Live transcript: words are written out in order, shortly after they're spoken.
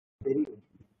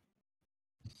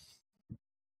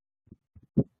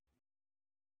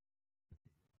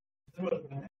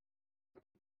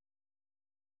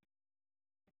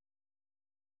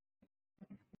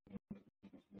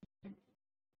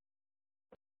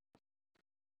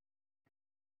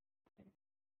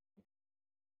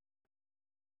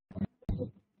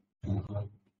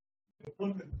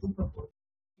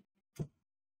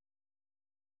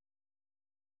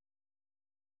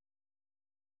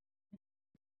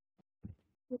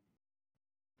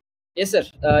Yes, sir.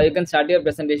 You can start your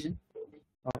presentation.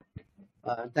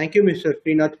 Thank you, Mr.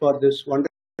 Srinath, for this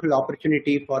wonderful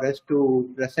opportunity for us to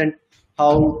present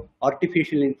how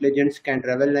artificial intelligence can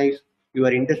revolutionize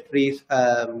your industries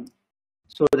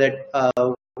so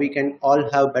that we can all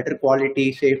have better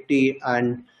quality, safety,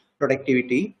 and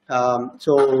productivity.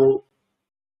 So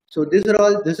these are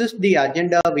all. This is the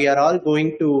agenda we are all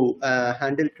going to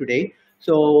handle today.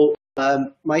 So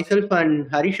myself and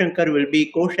Harishankar will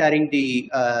be co-sharing the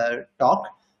talk.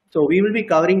 So we will be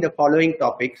covering the following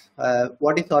topics: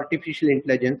 what is artificial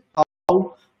intelligence?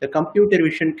 How the computer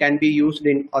vision can be used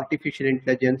in artificial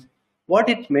intelligence? What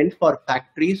it's meant for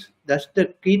factories? That's the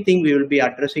key thing we will be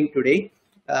addressing today.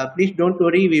 Please don't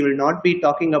worry. We will not be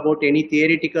talking about any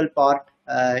theoretical part,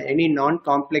 any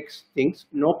non-complex things,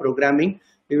 no programming.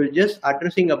 We will just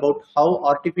addressing about how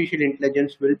artificial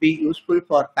intelligence will be useful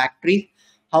for factories,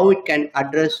 how it can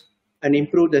address and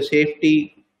improve the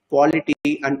safety, quality,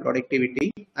 and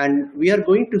productivity. And we are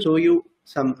going to show you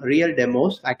some real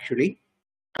demos actually.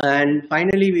 And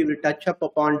finally, we will touch up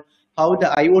upon how the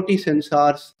IoT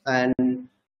sensors and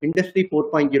Industry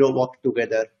 4.0 work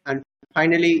together. And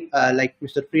finally, like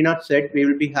Mr. Srinath said, we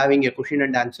will be having a question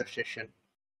and answer session.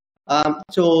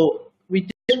 So we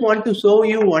just want to show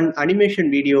you one animation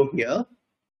video here.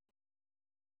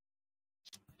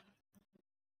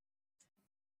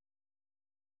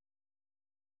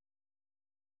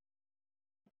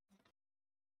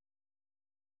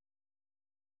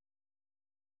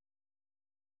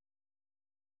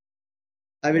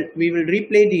 We will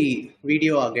replay the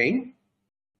video again.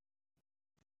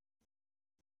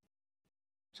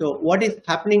 So what is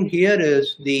happening here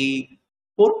is the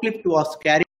forklift was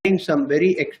carrying some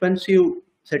very expensive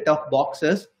set of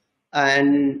boxes,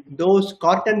 and those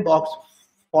carton box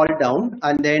fall down,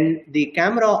 and then the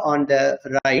camera on the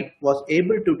right was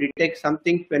able to detect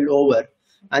something fell over,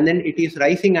 and then it is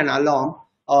raising an alarm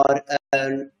or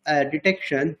a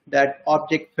detection that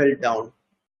object fell down,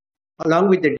 along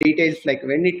with the details like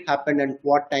when it happened and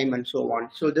what time and so on.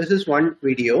 So this is one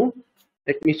video.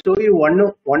 Let me show you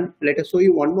let us show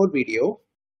you one more video.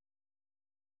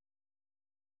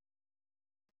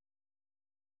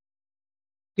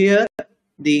 Here,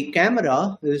 the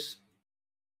camera is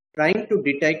trying to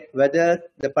detect whether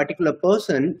the particular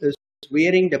person is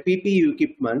wearing the PPE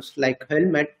equipments like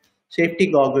helmet, safety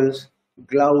goggles,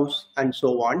 gloves, and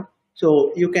so on.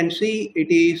 So you can see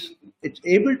it's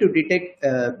able to detect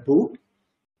a boot,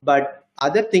 but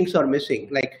other things are missing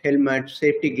like helmet,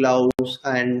 safety gloves,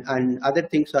 and other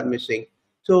things are missing.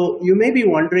 So you may be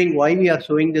wondering why we are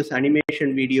showing this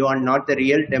animation video and not the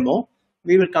real demo.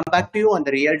 We will come back to you on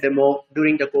the real demo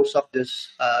during the course of this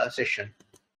session.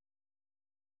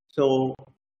 So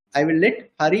I will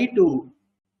let Hari to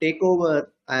take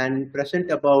over and present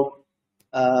about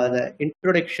the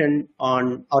introduction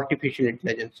on artificial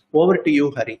intelligence. Over to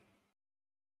you, Hari.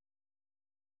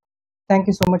 Thank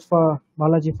you so much for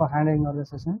Balaji for handling all the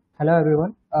session. Hello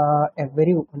everyone. A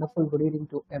very wonderful good evening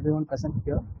to everyone present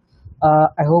here.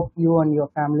 I hope you and your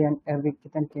family and every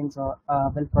kith and kin are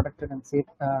well protected and safe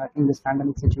in this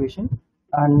pandemic situation.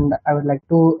 And I would like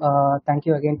to thank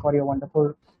you again for your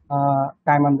wonderful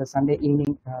time on the Sunday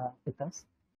evening with us.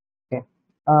 Okay.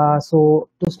 So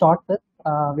to start with,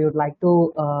 we would like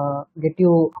to give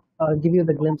you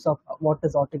the glimpse of what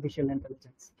is artificial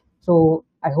intelligence. So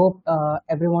I hope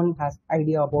everyone has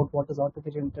idea about what is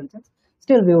artificial intelligence.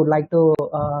 Still, we would like to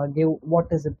give what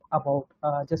is it about,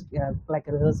 just like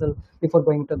a rehearsal before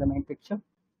going to the main picture.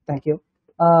 Thank you.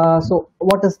 So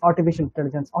what is artificial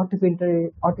intelligence?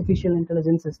 Artificial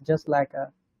intelligence is just like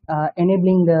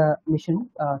enabling the machine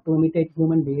to imitate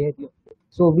human behavior.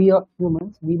 So we are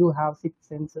humans, we do have 6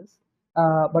 senses,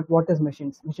 but what is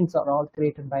machines? Machines are all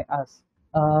created by us.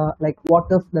 Like what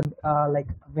if like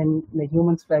when the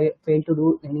humans fail to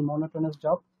do any monotonous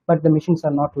job, but the machines are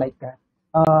not like that.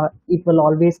 It will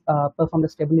always perform the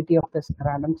stability of this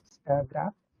random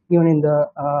graph, even in the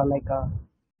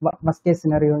worst case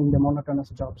scenario in the monotonous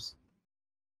jobs.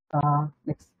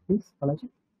 Next, please, Balaji.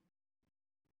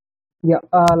 Yeah,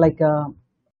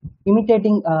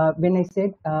 imitating. When I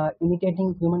said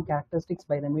imitating human characteristics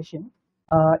by the machine,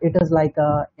 it is like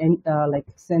like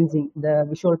sensing the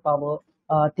visual power,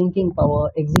 thinking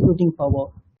power, executing power.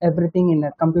 everything in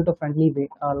a computer friendly way,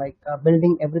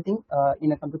 building everything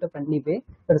in a computer friendly way.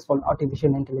 That is called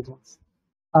artificial intelligence.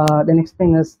 The next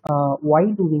thing is, why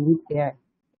do we need AI?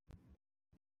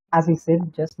 As I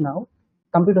said just now,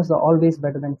 computers are always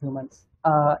better than humans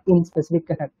in specific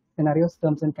scenarios,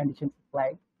 terms, and conditions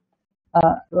apply.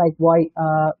 Like why,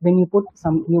 when you put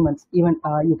some humans, even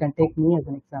you can take me as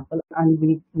an example, and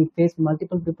we face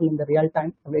multiple people in the real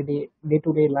time, every day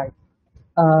to day life.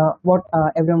 What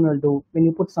everyone will do when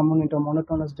you put someone into a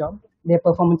monotonous job, their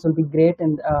performance will be great,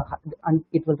 and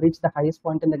it will reach the highest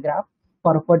point in the graph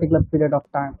for a particular period of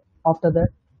time. After that,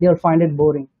 they will find it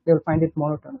boring. They will find it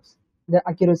monotonous. The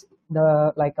accuracy,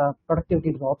 the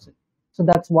productivity drops. So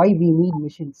that's why we need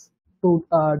machines to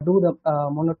do the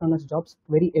monotonous jobs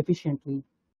very efficiently,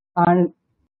 and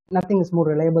nothing is more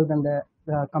reliable than the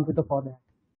computer for that.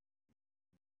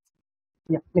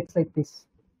 Yeah, next slide, please.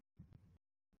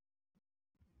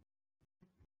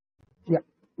 Yeah.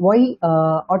 Why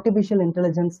artificial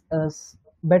intelligence is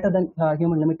better than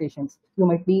human limitations? You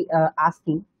might be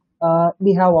asking.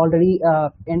 We have already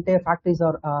entire factories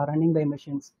are running by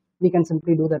machines. We can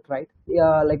simply do that, right?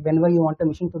 Like whenever you want a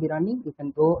machine to be running, you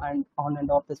can go and on and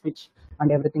off the switch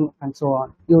and everything and so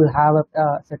on. You will have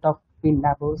a set of field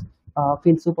laborers,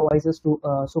 field supervisors to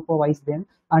supervise them,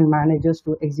 and managers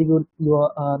to execute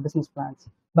your business plans.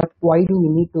 But why do we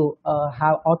need to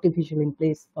have artificial in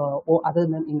place, or other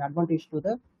than in advantage to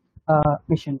the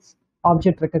missions,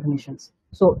 object recognitions?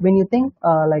 So when you think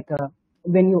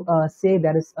when you say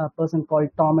there is a person called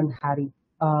Tom and Harry,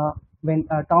 when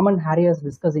Tom and Harry is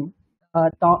discussing,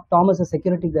 Tom is a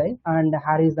security guy and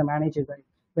Harry is the manager guy.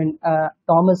 When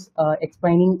Tom is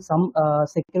explaining some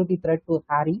security threat to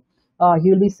Harry,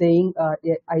 he will be saying,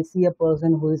 "Yeah, I see a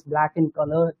person who is black in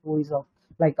color, who is of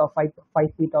like a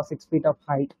 5 feet or 6 feet of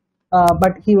height."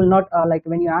 But he will not, like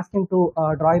when you ask him to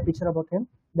draw a picture about him,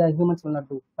 the humans will not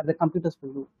do, but the computers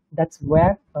will do. That's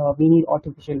where we need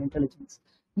artificial intelligence.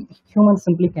 Humans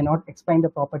simply cannot explain the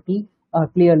property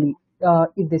clearly.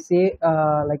 If they say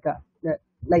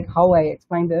like how I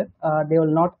explained it, they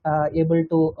will not able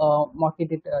to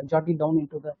market it, jot it down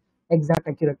into the exact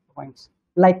accurate points.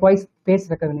 Likewise, face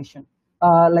recognition.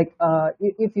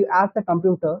 If you ask the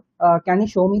computer, can you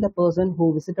show me the person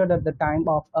who visited at the time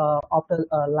of after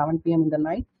 11 p.m. in the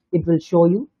night? It will show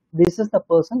you this is the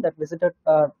person that visited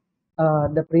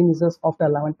the premises after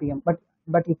 11 p.m.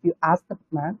 But if you ask the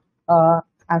man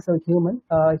as a human,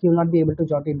 he will not be able to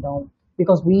jot it down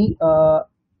because we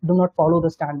do not follow the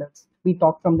standards. We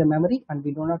talk from the memory and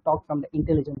we do not talk from the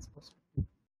intelligence perspective.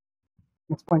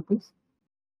 Next point, please.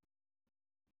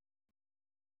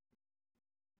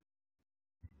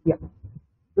 Yeah.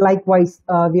 Likewise,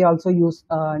 we also use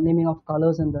naming of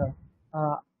colors in the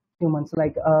humans.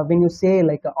 Like when you say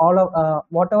like all of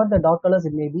whatever the dark colors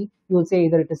it may be, you will say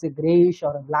either it is a grayish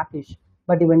or a blackish.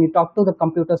 But when you talk to the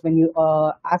computers, when you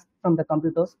ask from the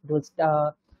computers, it will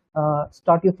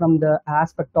start you from the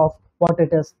aspect of what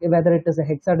it is, whether it is a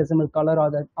hexadecimal color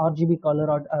or the RGB color,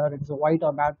 or it is a white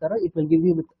or black color. It will give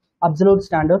you with absolute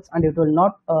standards, and it will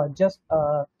not just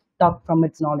talk from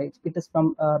its knowledge. It is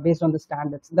from based on the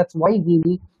standards. That's why we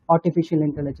need artificial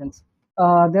intelligence.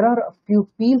 There are a few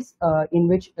fields in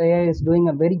which AI is doing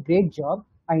a very great job.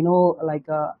 I know, like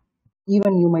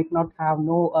even you might not have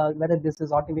know whether this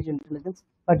is artificial intelligence,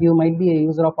 but you might be a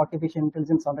user of artificial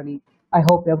intelligence already. I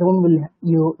hope everyone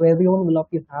will of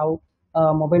you have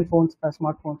mobile phones,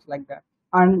 smartphones like that,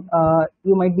 and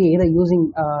you might be either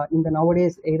using in the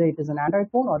nowadays, either it is an Android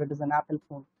phone or it is an Apple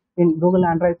phone. In Google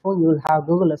Android phone, you will have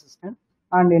Google Assistant,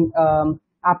 and in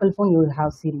Apple phone, you will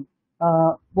have Siri.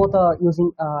 Both are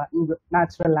using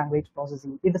natural language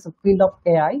processing. It is a field of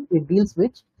AI. It deals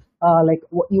with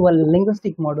your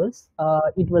linguistic models.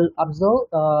 It will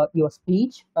observe your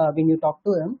speech when you talk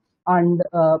to them, and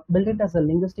build it as a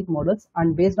linguistic models.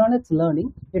 And based on its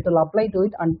learning, it will apply to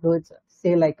it and do its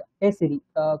say like, "Hey Siri,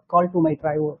 call to my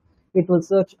driver." It will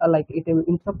search it will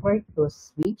interpret your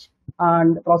speech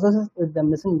and processes with the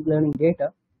machine learning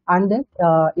data, and then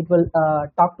it will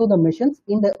talk to the machines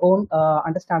in their own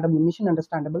understandable machine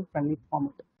understandable friendly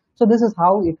format. So this is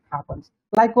how it happens.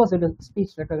 Likewise, it is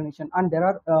speech recognition, and there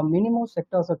are many more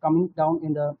sectors are coming down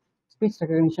in the speech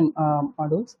recognition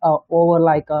models over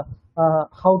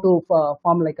how to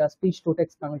form like a speech to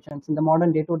text conversions in the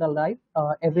modern day-to-day life.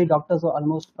 Every doctors are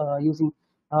almost using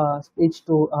speech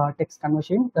to text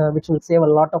conversion, which will save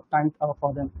a lot of time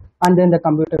for them. And then the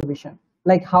computer vision,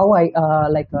 like how I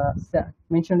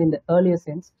mentioned in the earlier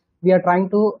sense, we are trying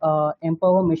to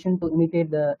empower machine to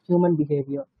imitate the human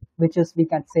behavior, which is we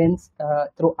can sense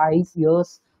through eyes,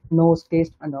 ears, nose,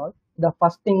 taste, and all. The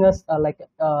first thing is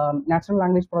natural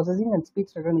language processing and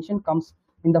speech recognition comes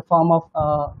in the form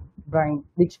of brain,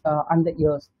 which and the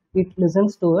ears. It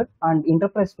listens to it and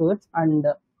interprets to it and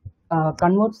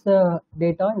converts the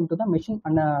data into the machine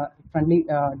and friendly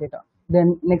data.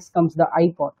 Then next comes the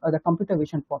eye part, the computer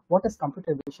vision part. What is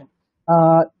computer vision?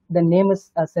 The name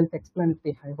is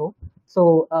self-explanatory, I hope.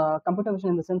 So computer vision,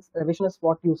 in the sense, vision is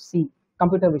what you see.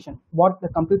 Computer vision, what the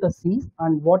computer sees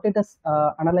and what it is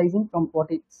analyzing from what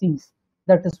it sees.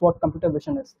 That is what computer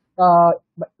vision is.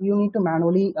 But you need to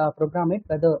manually program it,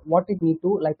 whether what it need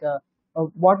to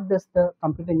what does the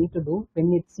computer need to do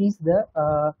when it sees the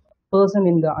person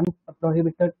in the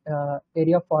unprohibited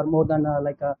area for more than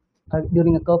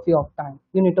during a curfew of time.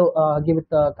 You need to give it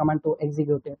a command to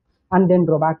execute it. And then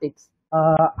robotics.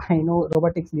 I know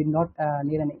robotics did not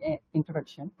need an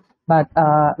introduction, but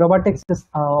robotics is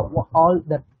all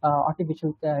that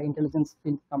artificial intelligence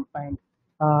field combined.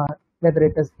 Whether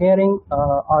it is hearing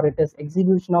or it is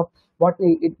execution of what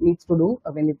it needs to do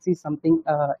when it sees something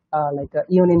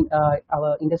even in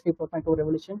our industry 4.0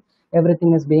 revolution,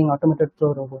 everything is being automated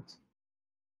through robots.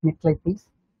 Next slide, please.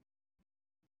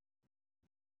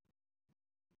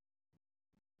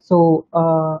 So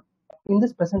in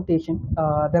this presentation,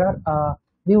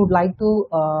 we would like to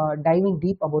dive in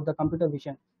deep about the computer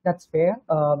vision. That's fair.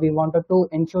 We wanted to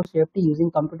ensure safety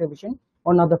using computer vision,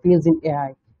 one of the fields in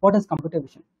AI. What is computer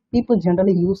vision? People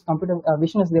generally use computer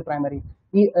vision as their primary.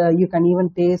 You can even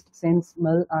taste, sense,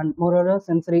 smell, and more or less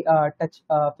sensory touch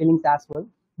feelings as well.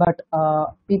 But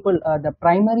the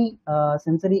primary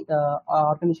sensory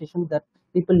organization that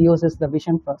people use is the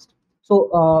vision first.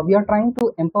 So we are trying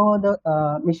to empower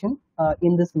the mission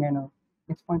in this manner.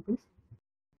 Next point, please.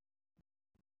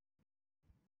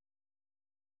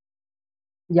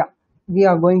 Yeah, we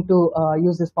are going to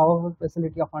use this powerful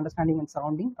facility of understanding and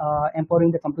surrounding,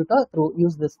 empowering the computer through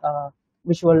use this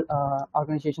visual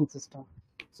organization system.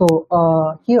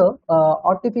 So here,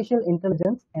 artificial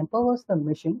intelligence empowers the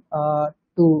machine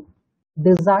to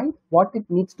decide what it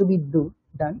needs to be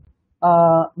done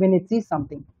when it sees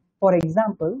something. For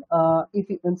example, if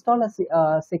you install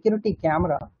a security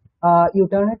camera, you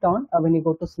turn it on when you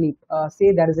go to sleep.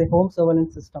 Say there is a home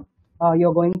surveillance system.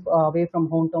 You're going away from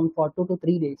hometown for 2 to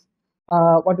 3 days.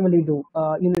 What will you do?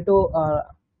 You need to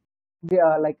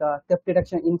like a theft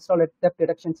detection, install a theft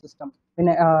detection system. When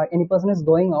any person is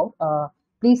going out,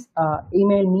 please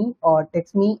email me or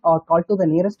text me or call to the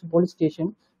nearest police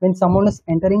station when someone is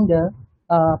entering the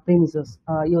premises.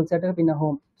 You will set it up in a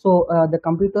home. So the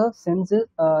computer sends it,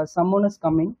 someone is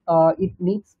coming.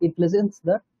 It listens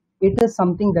that it is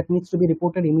something that needs to be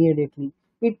reported immediately.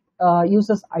 It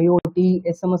uses IoT,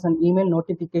 SMS, and email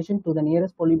notification to the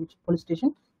nearest police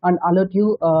station and alert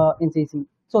you in CC.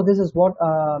 So this is what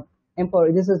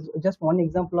empower. This is just one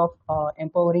example of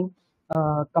empowering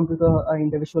computer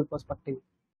in the visual perspective.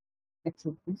 Next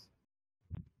slide, please.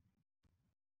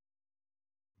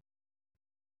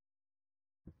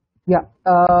 Yeah,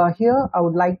 here I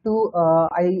would like to.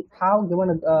 I have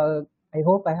given a. I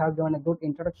hope I have given a good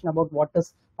introduction about what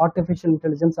is artificial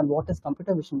intelligence and what is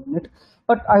computer vision in it.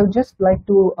 But I would just like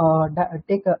to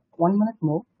take 1 minute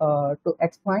more to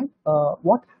explain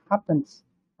what happens.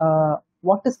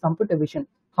 What is computer vision?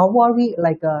 How are we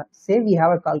like? Say we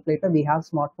have a calculator, we have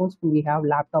smartphones, we have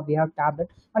laptop, we have tablet,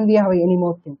 and we have any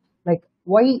more thing. Like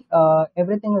why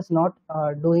everything is not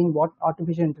doing what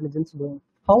artificial intelligence is doing?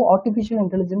 How artificial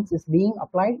intelligence is being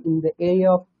applied in the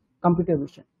area of computer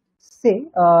vision. Say,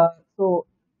 so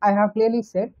I have clearly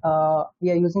said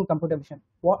we are using computer vision.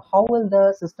 How will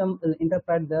the system will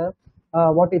interpret the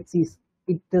what it sees?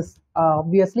 It is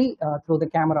obviously through the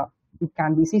camera. It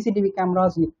can be CCTV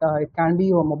cameras. It can be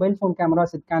your mobile phone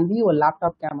cameras. It can be your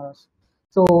laptop cameras.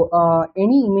 So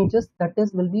any images that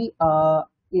is will be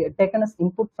taken as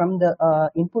input from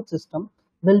the input system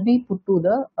will be put to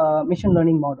the machine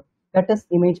learning model. That is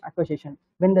image acquisition.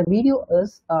 When the video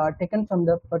is taken from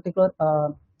the particular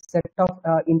set of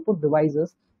input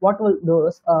devices, what will do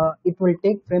is it will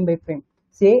take frame by frame.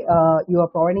 Say you are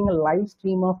providing a live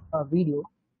stream of video,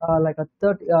 like a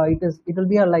third, it will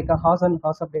be like a horse and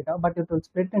horse of data, but it will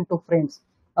split into frames.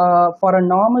 For a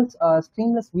normal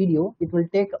streamless video, it will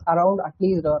take around at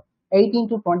least 18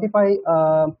 to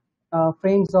 25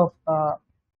 frames of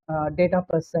data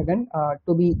per second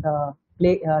to be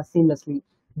play seamlessly.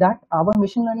 That our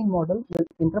machine learning model will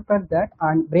interpret that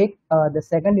and break the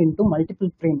second into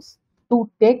multiple frames to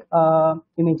take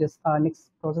images.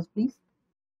 Next process, please.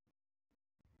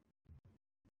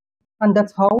 And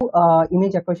that's how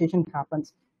image acquisition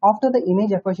happens. After the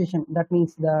image acquisition, that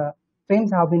means the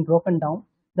frames have been broken down.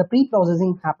 the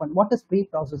pre-processing happen. What is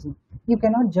pre-processing? You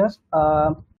cannot just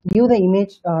give the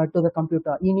image to the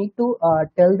computer. You need to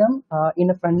tell them in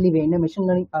a friendly way, in a machine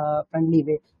learning friendly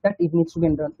way, that it needs to be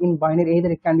done in binary.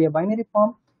 Either it can be a binary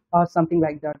form or something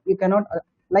like that. You cannot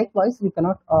likewise you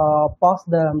cannot pass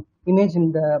the image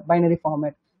in the binary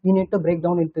format. You need to break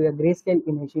down into a grayscale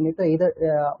image. You need to either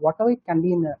whatever it can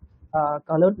be in a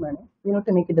colored manner, you need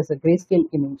to make it as a grayscale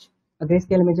image. A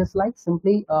grayscale image is like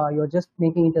simply you're just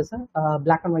making it as a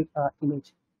black and white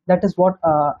image. That is what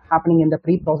happening in the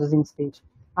pre-processing stage.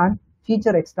 And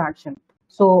feature extraction.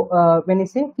 So when I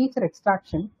say feature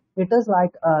extraction, it is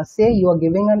like say you are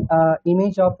giving an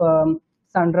image of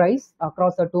sunrise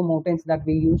across the two mountains that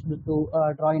we used to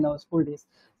draw in our school days.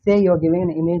 Say you are giving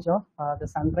an image of the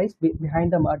sunrise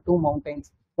behind the two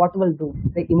mountains. What will do?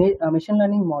 The image machine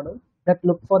learning model that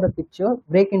look for the picture,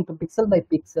 break into pixel by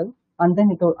pixel, and then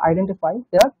it will identify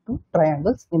there are two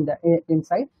triangles in the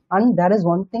inside, and there is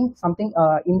one thing something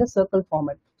in the circle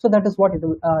format. So that is what it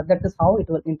will. That is how it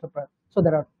will interpret. So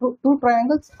there are two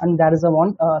triangles, and there is a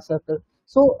one circle.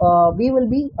 So we will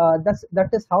be that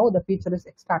is how the feature is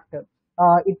extracted.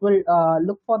 It will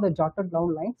look for the jotted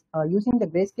down lines using the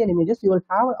grayscale images. You will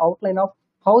have an outline of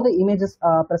how the image is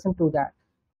present to that.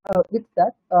 With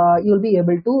that, you'll be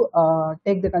able to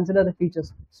take the consider the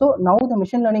features. So now the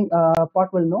machine learning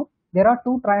part will know there are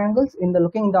two triangles in the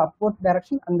looking in the upward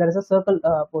direction, and there is a circle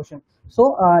portion.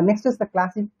 So next is the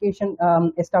classification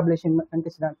establishment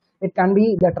is done. It can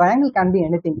be the triangle can be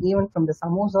anything, even from the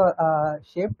samosa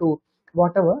shape to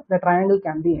whatever. The triangle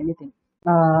can be anything.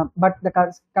 But the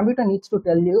computer needs to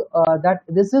tell you that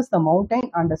this is the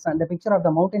mountain and the sun, the picture of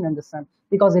the mountain and the sun,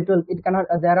 because it cannot.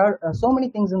 There are so many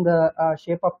things in the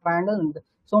shape of triangle, and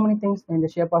so many things in the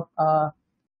shape of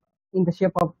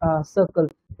circle.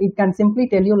 It can simply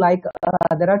tell you like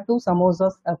there are two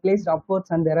samosas placed upwards,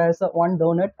 and there is one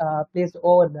donut placed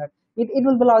over that. It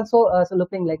will also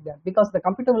looking like that, because the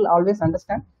computer will always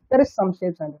understand there is some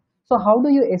shapes under. So how do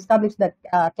you establish that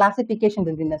classification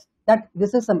readiness, that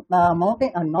this is a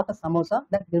mountain and not a samosa,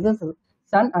 that this is a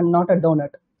sun and not a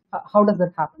donut? How does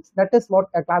that happen? That is what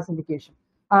a classification.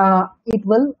 It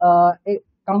will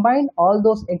combine all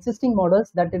those existing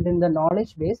models that is in the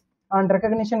knowledge base, and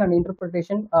recognition and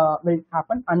interpretation will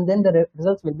happen, and then the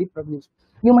results will be produced.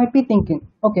 You might be thinking,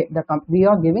 okay, we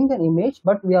are giving an image,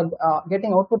 but we are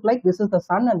getting output like this is the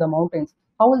sun and the mountains.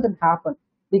 How will that happen?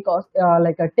 Because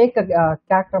take a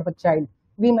character of a child.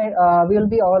 We will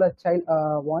be all a child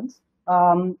once.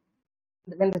 When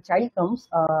the child comes,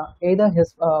 either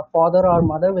his father or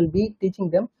mother will be teaching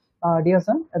them, dear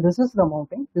son, this is the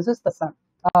mountain, this is the sun.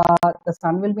 The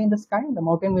sun will be in the sky, the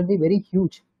mountain will be very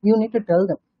huge. You need to tell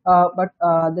them. But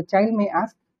the child may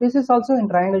ask, this is also in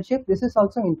triangle shape, this is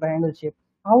also in triangle shape.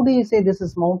 How do you say this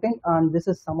is mountain and this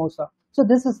is samosa? So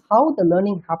this is how the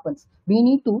learning happens. We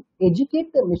need to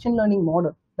educate the machine learning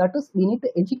model. That is, we need to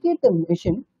educate the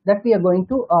machine that we are going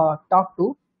to talk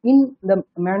to in the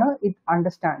manner it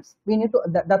understands. We need to,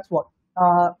 that's what,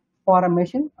 for a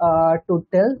machine to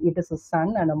tell it is a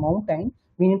sun and a mountain,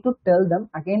 we need to tell them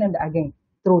again and again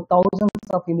through thousands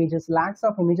of images, lakhs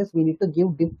of images. We need to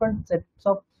give different sets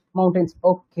of mountains.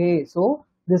 Okay, so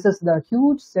this is the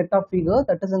huge set of figure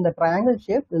that is in the triangle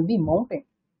shape will be mountain.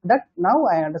 That now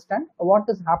I understand what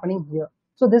is happening here.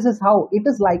 So this is how it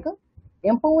is like a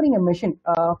empowering a machine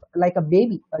like a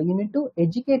baby. You need to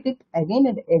educate it again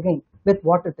and again with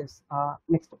what it is.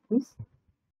 Next, please.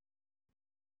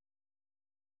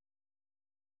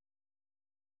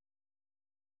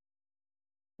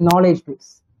 Knowledge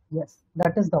base. Yes,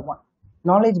 that is the one.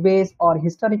 Knowledge base or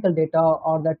historical data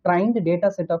or the trained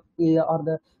data set of or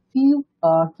the few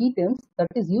key terms that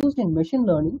is used in machine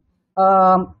learning.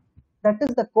 That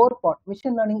is the core part.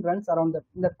 Machine learning runs around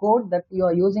the code that you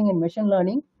are using in machine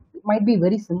learning. It might be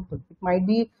very simple. It might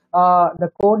be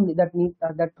the code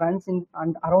that runs in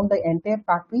and around the entire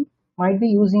factory might be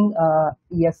using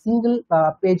a single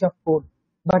page of code.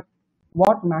 But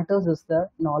what matters is the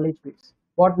knowledge base.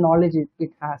 What knowledge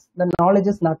it has. The knowledge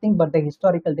is nothing but the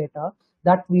historical data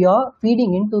that we are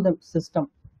feeding into the system.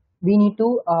 We need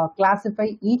to classify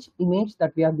each image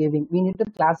that we are giving. We need to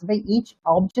classify each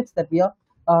objects that we are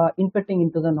inputting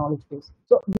into the knowledge base.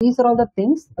 So these are all the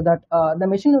things that the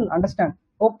machine will understand.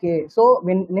 Okay, so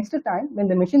when next time when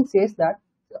the machine says that,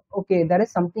 okay, there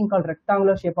is something called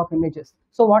rectangular shape of images.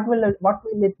 So what will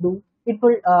it do? It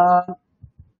will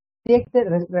take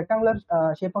the rectangular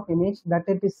shape of image that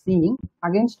it is seeing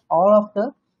against all of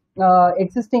the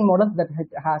existing models that it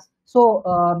has. So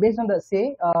based on the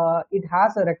say, it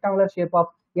has a rectangular shape of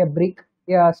a brick,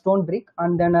 a stone brick,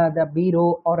 and then the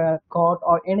bureau or a cot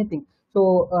or anything.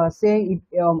 So say it,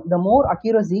 the more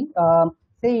accuracy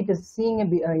say it is seeing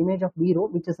a image of B row,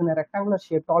 which is in a rectangular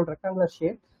shape, tall rectangular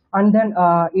shape, and then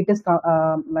it is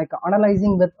like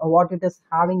analyzing with what it is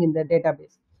having in the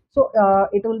database. So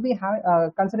it will be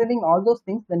considering all those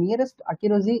things, the nearest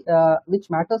accuracy which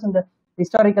matters in the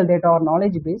historical data or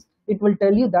knowledge base. It will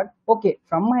tell you that, okay,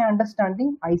 from my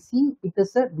understanding, I see it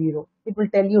is a zero. It will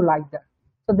tell you like that.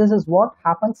 So this is what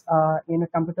happens in a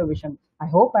computer vision. I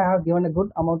hope I have given a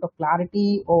good amount of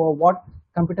clarity over what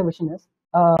computer vision is.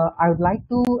 I would like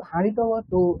to hand it over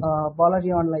to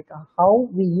Balaji on like how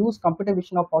we use computer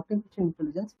vision of artificial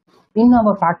intelligence in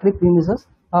our factory premises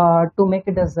to make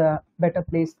it as a better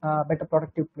place, better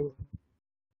productive place.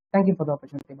 Thank you for the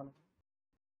opportunity, Balaji.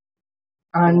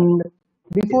 And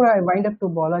before I wind up to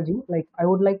Balaji, like I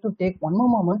would like to take one more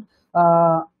moment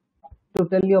uh, to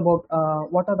tell you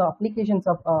about what are the applications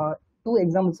of two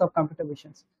examples of computer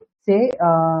visions. Say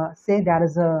there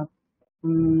is a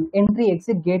entry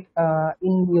exit gate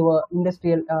in your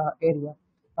industrial area.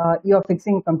 You are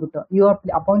fixing a computer. You are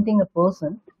appointing a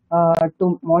person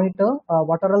to monitor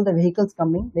what are all the vehicles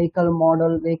coming, vehicle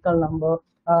model, vehicle number,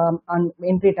 and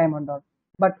entry time and all.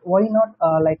 But why not?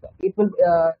 Like it will.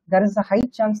 There is a high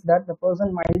chance that the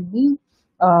person might be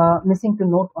missing to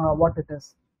note what it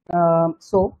is.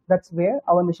 So that's where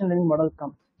our machine learning model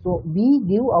comes. So we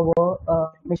give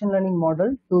our machine learning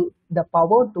model to the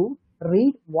power to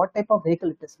read what type of vehicle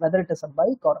it is, whether it is a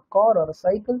bike or a car or a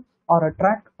cycle or a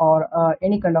truck or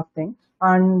any kind of thing,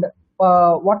 and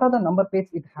what are the number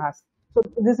plates it has. So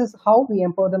this is how we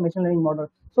empower the machine learning model.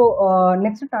 So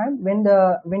next time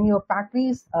when your factory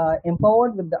is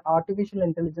empowered with the artificial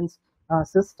intelligence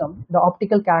system, the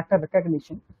optical character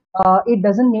recognition, it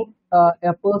doesn't need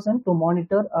a person to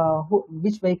monitor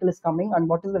which vehicle is coming and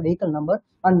what is the vehicle number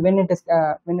and when it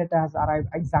has arrived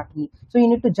exactly. So you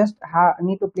need to just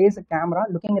need to place a camera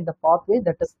looking at the pathway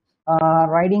that is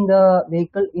riding the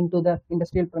vehicle into the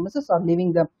industrial premises or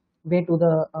leaving the way to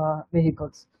the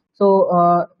vehicles.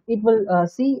 So it will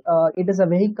see it is a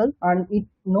vehicle and it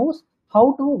knows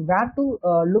how to where to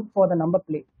look for the number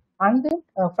plate, and then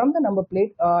from the number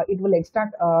plate it will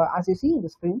extract as you see in the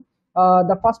screen.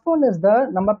 The first one is the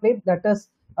number plate that is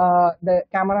the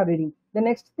camera reading. The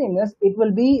next thing is it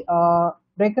will be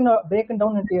broken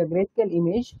down into a grayscale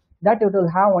image that it will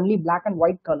have only black and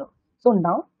white color. So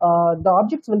now the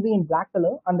objects will be in black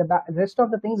color and the rest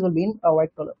of the things will be in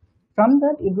white color. From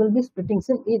that, it will be splitting.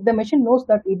 Since the machine knows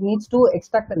that it needs to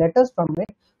extract the letters from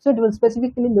it, so it will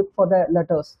specifically look for the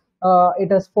letters. It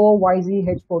has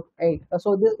 4YZ port 8.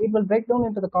 So this it will break down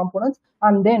into the components,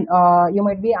 and then you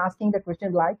might be asking the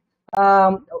question like,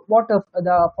 what if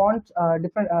the font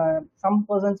different? Some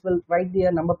persons will write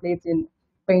their number plates in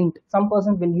paint. Some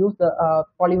persons will use the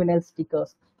polyvinyl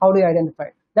stickers. How do you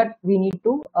identify that? We need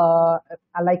to,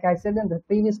 like I said in the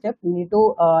previous step, we need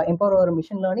to empower our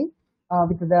machine learning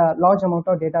with the large amount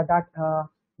of data that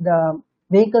the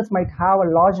vehicles might have a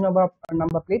large number of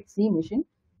number plates. See machine,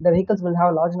 the vehicles will have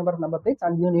a large number of number plates,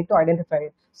 and you need to identify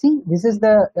it. See, this is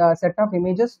the set of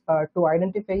images to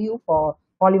identify you for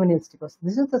polyvinyl stickers.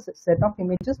 This is the set of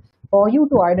images for you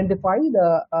to identify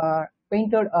the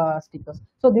painted stickers.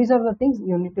 So these are the things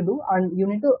you need to do, and you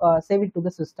need to save it to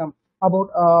the system about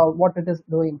what it is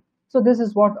doing. So this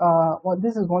is what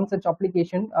this is one such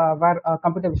application where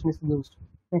computer vision is used.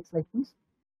 Next slide, please.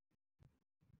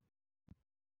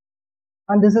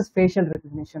 And this is facial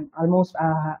recognition. Almost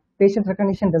facial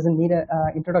recognition doesn't need an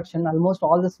introduction. Almost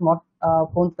all the smart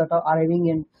phones that are arriving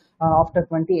in after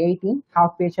 2018 have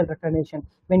facial recognition.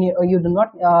 When you do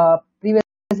not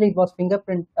previously it was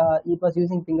fingerprint, it was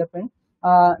using fingerprint.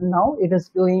 Now it is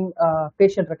doing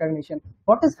facial recognition.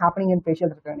 What is happening in facial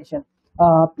recognition?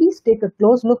 Please take a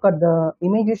close look at the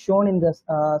images shown in this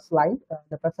slide,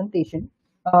 the presentation.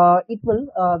 It will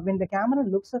when the camera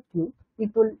looks at you, it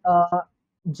will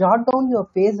jot down your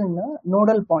face in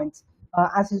nodal points.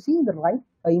 As you see in the right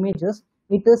images,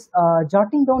 it is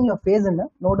jotting down your face in a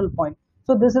nodal point.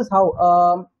 So this is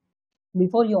how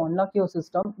before you unlock your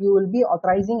system, you will be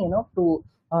authorizing enough to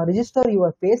register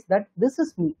your face that this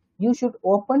is me. You should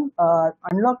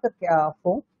unlock the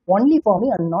phone only for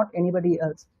me and not anybody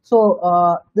else.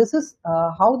 So this is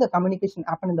how the communication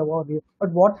happen in the overview.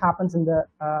 But what happens in the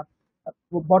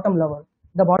bottom level?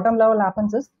 The bottom level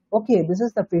happens is, okay, this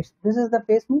is the face. This is the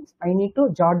face means I need to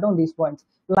jot down these points.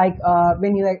 Like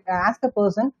when you ask a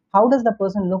person, how does the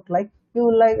person look like? You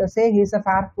will like say he's a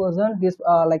fair person. He's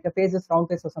like a face is round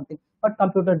face or something. But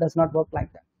computer does not work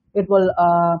like that. It will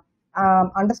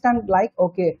understand like,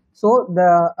 okay, so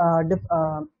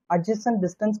the adjacent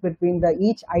distance between the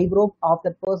each eyebrow of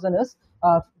that person is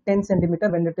 10 centimeter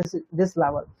when it is this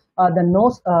level. The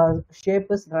nose shape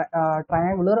is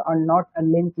triangular and not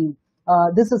lengthy.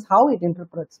 This is how it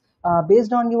interprets.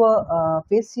 Based on your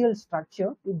facial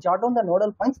structure, you jot down the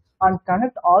nodal points and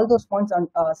connect all those points and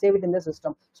save it in the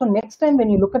system. So next time when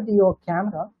you look at your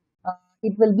camera,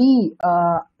 it will be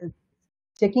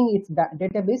checking its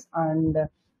database and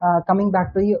coming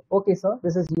back to you. Okay, sir,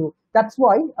 this is you. That's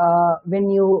why when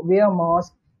you wear a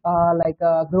mask,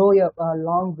 grow a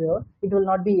long beard, it will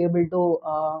not be able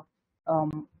to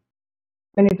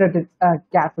penetrate it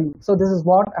carefully. So this is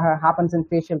what happens in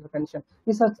facial recognition.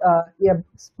 These are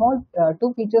small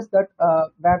two features that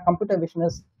where computer vision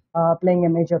is playing a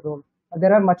major role.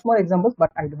 There are much more examples,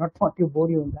 but I do not want to bore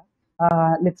you in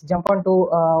that. Let's jump on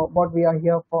to what we are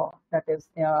here for. That is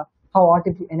how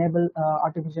enable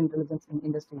artificial intelligence in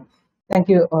industry. Thank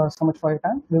you so much for your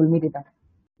time. We will meet it back.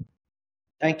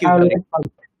 Thank you, Hari.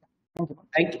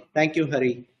 Thank you. Thank you,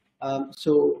 Hari.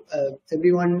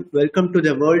 Everyone, welcome to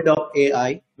the world of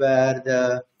AI, where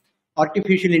the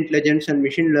artificial intelligence and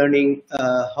machine learning,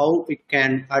 how it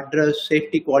can address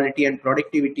safety, quality, and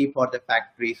productivity for the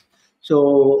factories.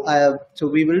 So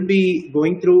we will be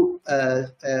going through a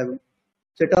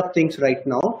set of things right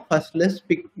now. First, let's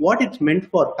pick what it's meant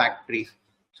for factories.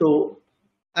 So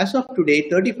as of today,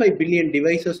 35 billion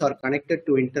devices are connected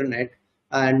to internet,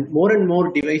 and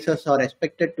more devices are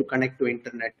expected to connect to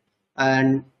internet.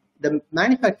 And the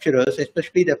manufacturers,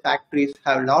 especially the factories,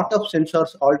 have a lot of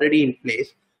sensors already in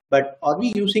place, but are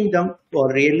we using them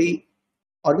for really,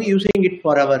 are we using it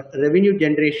for our revenue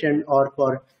generation or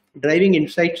for driving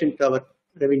insights into our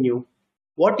revenue?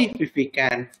 What if we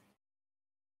can?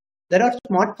 There are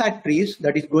smart factories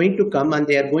that is going to come, and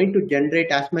they are going to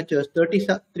generate as much as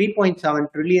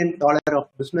 $3.7 trillion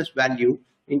of business value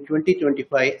in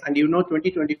 2025. And you know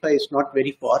 2025 is not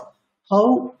very far.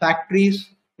 How factories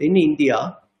in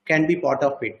India can be part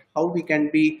of it, how we can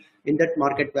be in that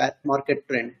market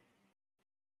trend.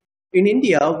 In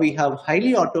India, we have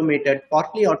highly automated,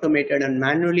 partly automated, and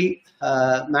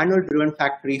manual driven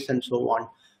factories and so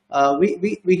on.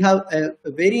 We have a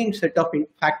varying set of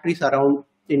factories around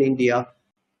in India,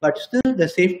 but still the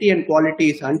safety and quality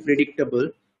is unpredictable.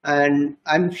 And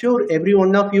I'm sure every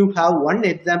one of you have one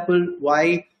example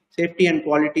why safety and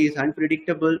quality is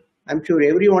unpredictable. I'm sure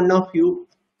every one of you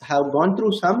have gone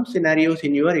through some scenarios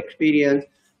in your experience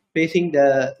facing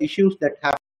the issues that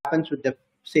happens with the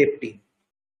safety.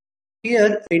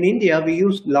 Here in India, we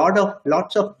use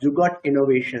lots of jugaad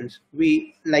innovations.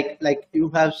 We like you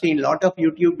have seen lot of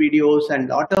YouTube videos and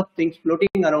lot of things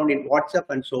floating around in WhatsApp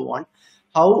and so on.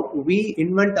 How we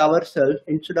invent ourselves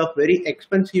instead of very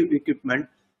expensive equipment.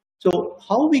 So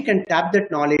how we can tap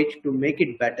that knowledge to make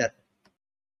it better.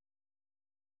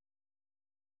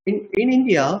 In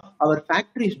India, our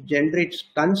factories generate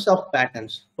tons of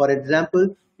patterns. For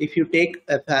example, if you take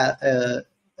a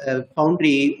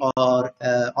foundry or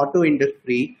auto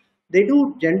industry, they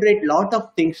do generate lot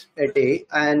of things a day,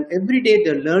 and every day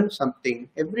they learn something,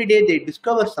 every day they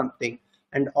discover something,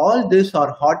 and all this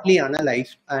are hardly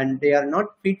analyzed, and they are not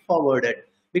feed forwarded,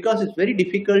 because it's very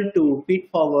difficult to feed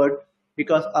forward,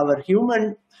 because our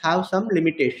human have some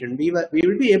limitation. We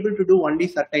will be able to do only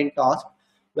certain tasks,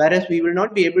 whereas we will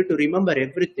not be able to remember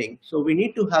everything. So we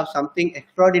need to have something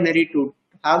extraordinary to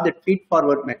have that feed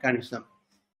forward mechanism.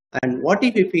 And what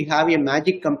if we have a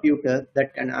magic computer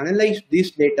that can analyze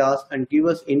these data and give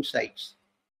us insights?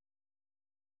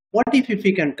 What if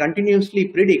we can continuously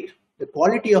predict the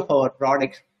quality of our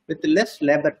products with less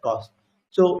labor cost?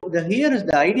 So the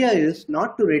idea is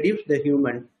not to reduce the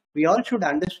human. We all should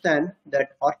understand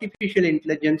that artificial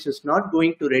intelligence is not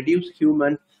going to reduce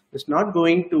human, is not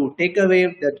going to take away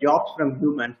the jobs from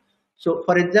humans. So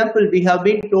for example, we have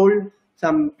been told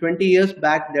some 20 years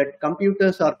back that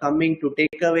computers are coming to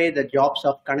take away the jobs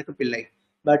of Kanakapillai.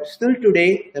 But still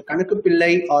today, the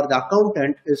Kanakapillai or the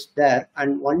accountant is there,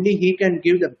 and only he can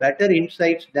give the better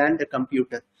insights than the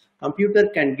computer. Computer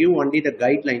can give only the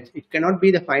guidelines. It cannot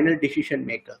be the final decision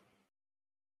maker.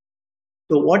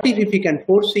 So what if we can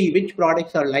foresee which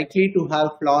products are likely to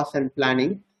have flaws and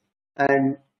planning?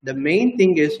 And the main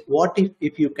thing is, what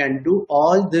if you can do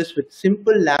all this with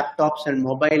simple laptops and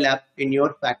mobile app in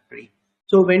your factory?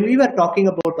 So when we were talking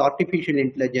about artificial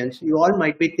intelligence, you all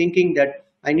might be thinking that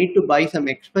I need to buy some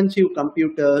expensive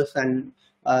computers and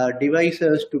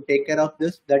devices to take care of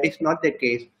this. That is not the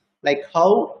case. Like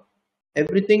how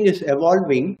everything is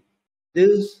evolving,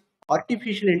 this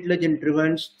artificial intelligence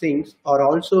driven things are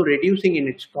also reducing in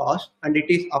its cost, and it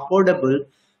is affordable.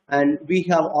 And we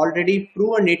have already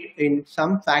proven it in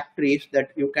some factories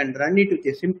that you can run it with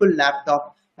a simple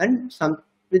laptop and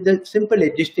with a simple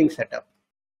existing setup.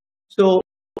 So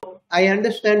I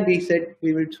understand we said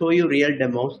we will show you real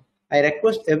demos. I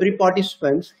request every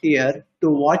participant here to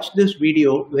watch this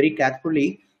video very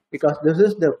carefully because this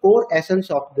is the core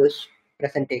essence of this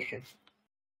presentation.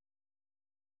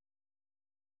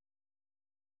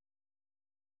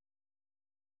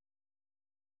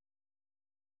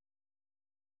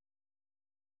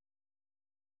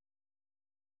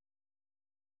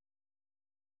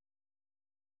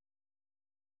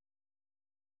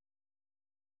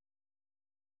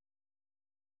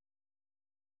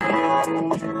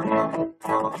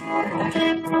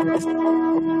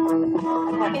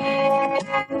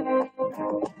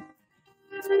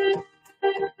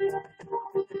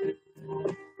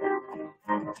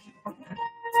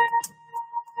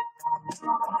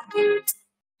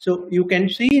 So you can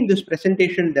see in this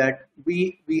presentation that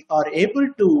we are able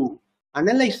to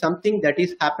analyze something that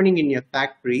is happening in your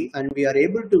factory, and we are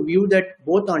able to view that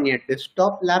both on your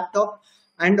desktop laptop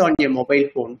and on your mobile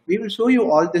phone. We will show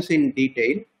you all this in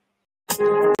detail.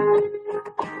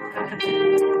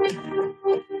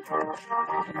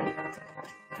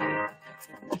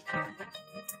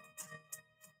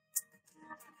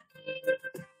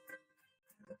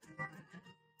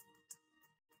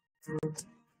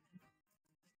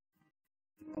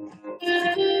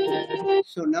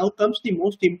 So now comes the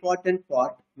most important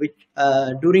part, which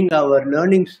during our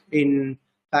learnings in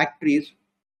factories,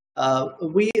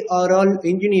 we are all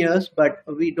engineers, but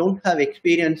we don't have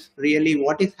experience really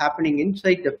what is happening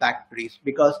inside the factories,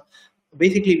 because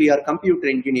basically we are computer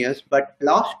engineers. But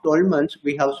last 12 months,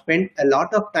 we have spent a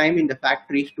lot of time in the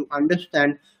factories to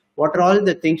understand what are all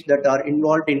the things that are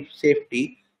involved in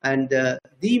safety. And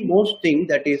the most thing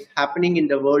that is happening in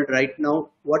the world right now,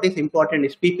 what is important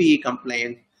is PPE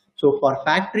compliance. So for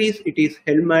factories, it is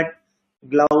helmet,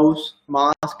 gloves,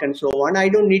 mask, and so on. I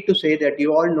don't need to say that,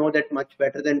 you all know that much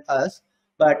better than us.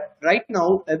 But right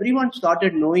now, everyone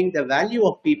started knowing the value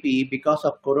of PPE because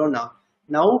of Corona.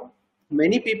 Now,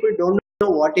 many people don't know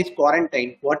what is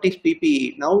quarantine, what is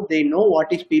PPE. Now they know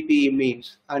what is PPE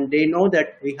means, and they know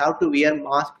that we have to wear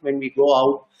mask when we go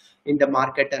out in the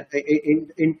market,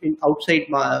 in outside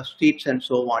streets and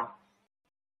so on.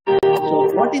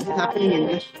 So what is happening in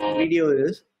this video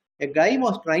is a guy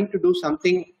was trying to do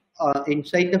something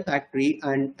inside the factory,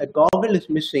 and a goggle is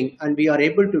missing, and we are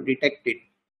able to detect it.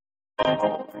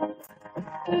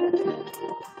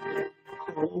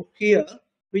 So here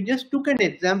we just took an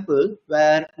example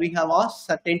where we have asked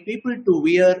certain people to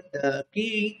wear the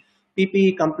key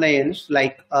PPE compliance,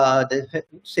 like the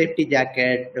safety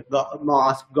jacket, the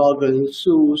mask, goggles,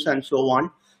 shoes, and so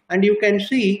on. And you can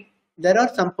see there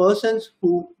are some persons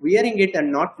who wearing it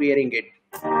and not wearing it.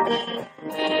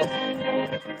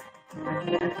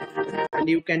 And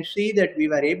you can see that we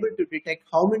were able to detect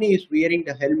how many is wearing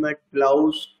the helmet,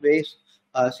 gloves, vest,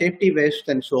 safety vest,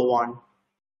 and so on.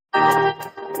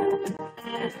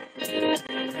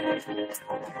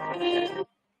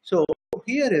 So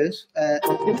here is a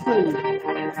simple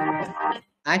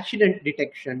accident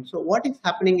detection. So what is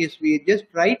happening is we just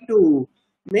try to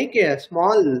make a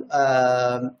small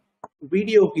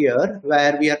video here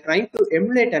where we are trying to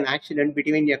emulate an accident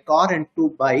between a car and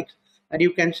two bikes, and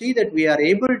you can see that we are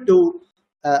able to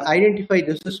identify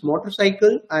this is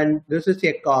motorcycle and this is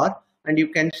a car, and you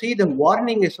can see the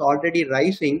warning is already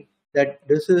rising that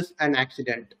this is an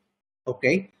accident.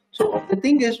 Okay, so the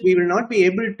thing is, we will not be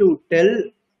able to tell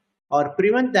or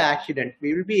prevent the accident.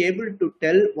 We will be able to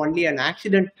tell only an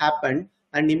accident happened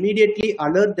and immediately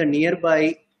alert the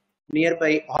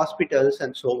nearby hospitals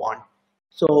and so on.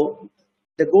 So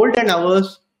the golden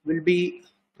hours will be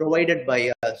provided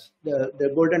by us.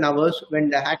 The golden hours when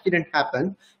the accident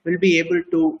happens will be able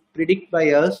to predict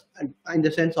by us, in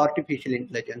the sense artificial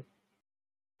intelligence.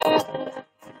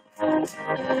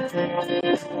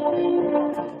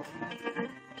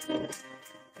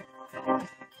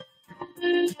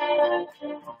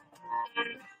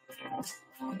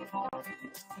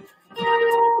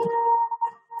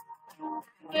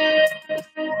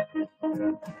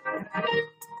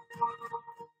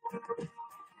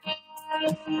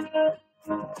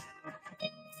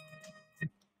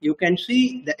 You can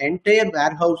see the entire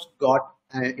warehouse got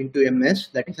into a mess.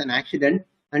 That is an accident.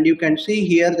 And you can see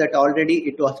here that already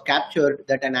it was captured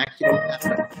that an accident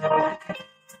happened.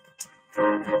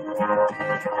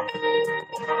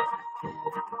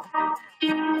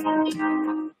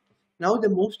 Now the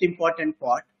most important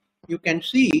part, you can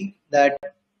see that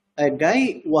a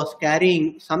guy was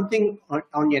carrying something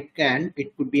on a can.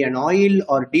 It could be an oil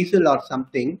or diesel or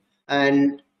something,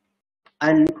 and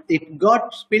it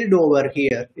got spilled over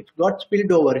here. It got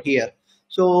spilled over here.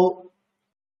 So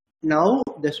now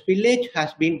the spillage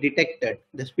has been detected.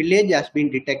 The spillage has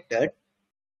been detected.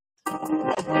 So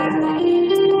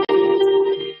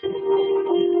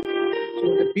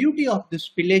the beauty of this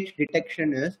spillage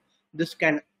detection is this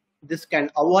can this can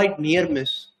avoid near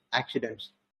miss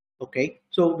accidents. Okay,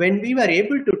 so when we were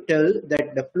able to tell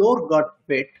that the floor got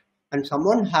wet and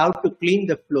someone have to clean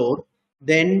the floor,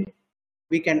 then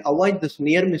we can avoid this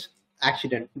near miss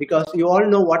accident, because you all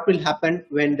know what will happen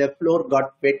when the floor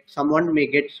got wet. Someone may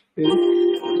get spilled,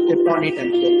 step on it,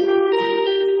 and so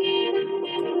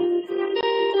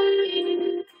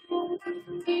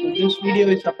this video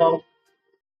is about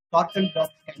cotton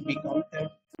drops can be counted.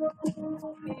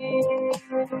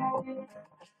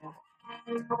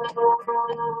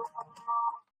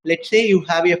 Let's say you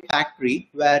have a factory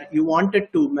where you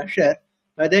wanted to measure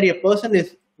whether a person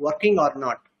is working or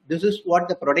not. This is what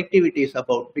the productivity is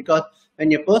about, because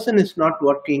when a person is not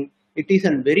working, it is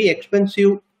a very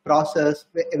expensive process,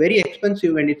 very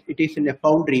expensive when it is in a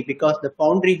foundry, because the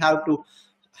foundry have to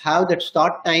have that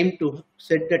start time to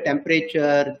set the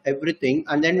temperature, everything.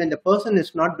 And then when the person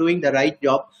is not doing the right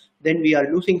job, then we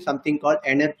are losing something called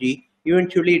energy.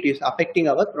 Eventually, it is affecting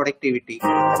our productivity.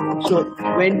 So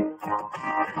when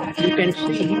you can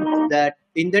see that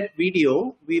in that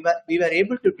video, we were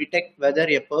able to detect whether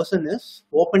a person is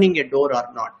opening a door or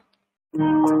not.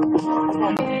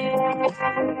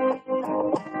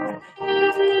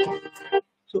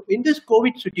 So in this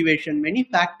COVID situation, many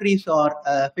factories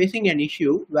are facing an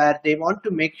issue where they want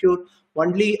to make sure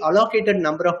only allocated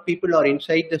number of people are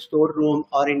inside the storeroom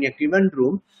or in a given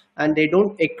room, and they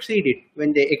don't exceed it.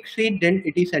 When they exceed, then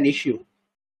it is an issue.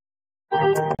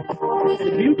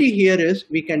 The beauty here is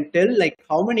we can tell like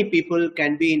how many people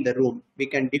can be in the room. We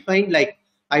can define like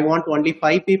I want only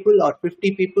 5 people or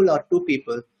 50 people or 2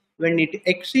 people. When it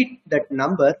exceeds that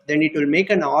number, then it will make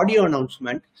an audio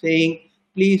announcement saying,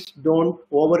 please don't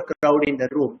overcrowd in the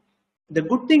room. The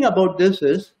good thing about this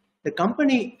is the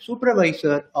company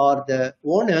supervisor or the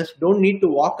owners don't need to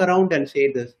walk around and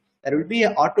say this. There will be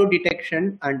an auto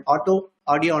detection and auto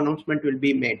audio announcement will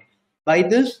be made. By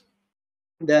this,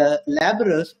 the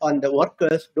laborers and the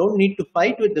workers don't need to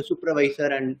fight with the supervisor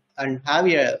and have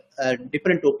a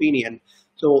different opinion.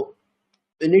 So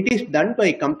when it is done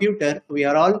by computer, we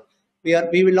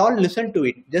will all listen to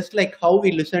it, just like how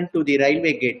we listen to the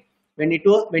railway gate. When it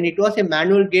was a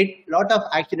manual gate, lot of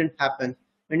accidents happen.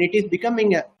 When it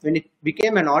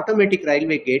became an automatic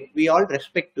railway gate, we all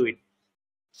respect to it.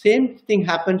 Same thing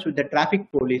happens with the traffic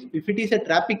police. If it is a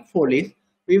traffic police,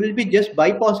 we will be just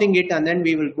bypassing it and then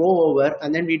we will go over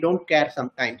and then we don't care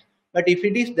sometimes. But if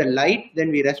it is the light, then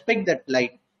we respect that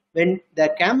light. When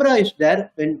the camera is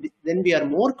there, then we are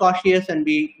more cautious and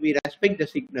we respect the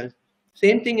signals.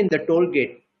 Same thing in the toll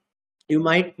gate. You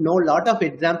might know a lot of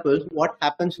examples what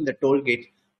happens in the toll gates.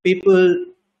 People,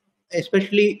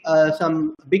 especially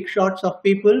some big shots of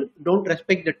people, don't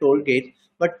respect the toll gates.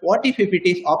 But what if it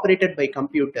is operated by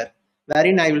computer,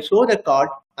 wherein I will show the card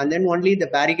and then only the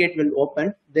barricade will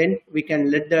open, then we can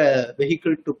let the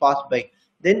vehicle to pass by.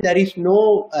 Then there is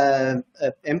no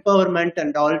empowerment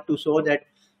and all to show that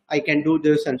I can do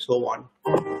this and so on.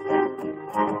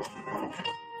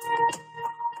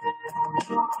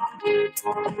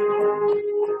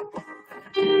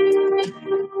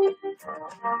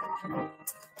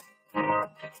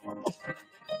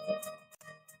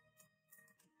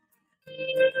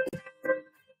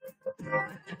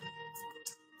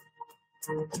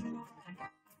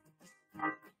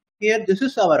 Here, this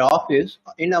is our office.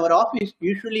 In our office,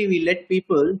 usually we let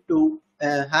people to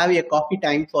have a coffee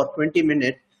time for 20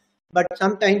 minutes, but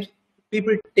sometimes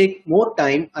people take more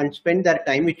time and spend their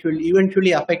time, which will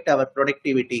eventually affect our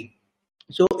productivity.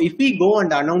 So if we go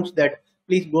and announce that,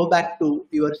 please go back to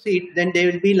your seat, then they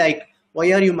will be like,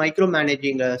 why are you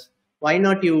micromanaging us? Why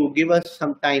not you give us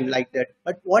some time like that?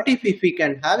 But what if we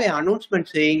can have an announcement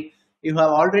saying, you have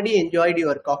already enjoyed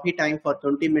your coffee time for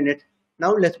 20 minutes.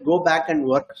 Now let's go back and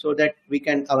work so that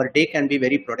our day can be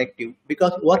very productive,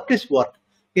 because work is work.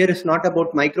 Here is not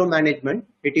about micromanagement.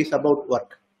 It is about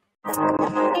work.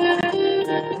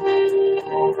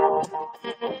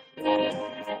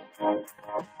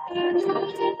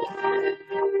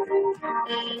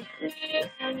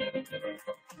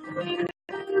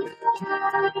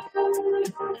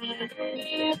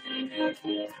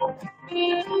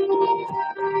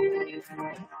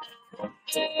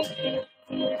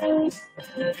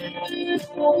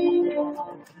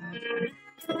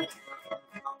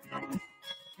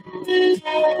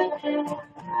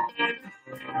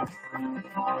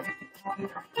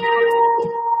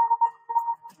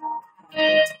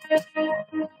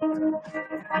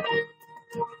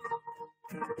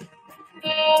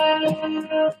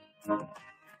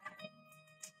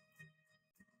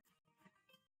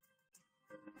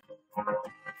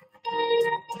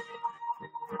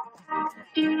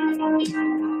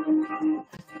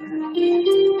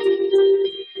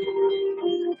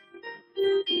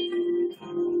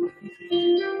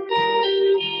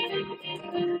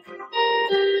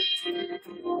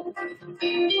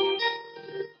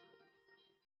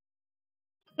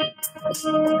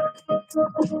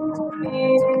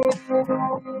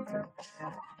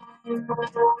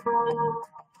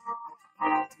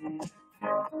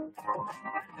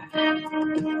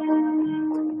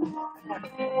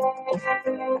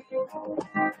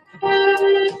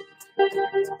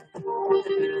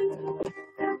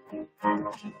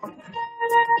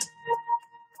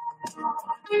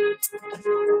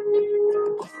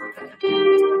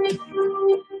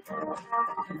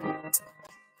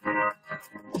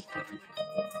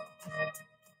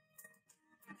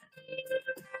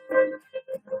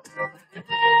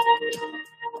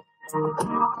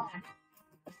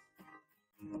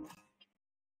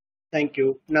 Thank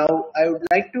you. Now, I would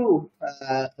like to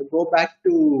go back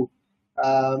to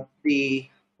the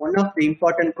one of the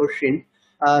important question.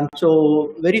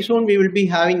 So very soon we will be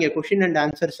having a question and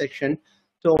answer section.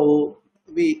 So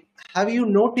we have you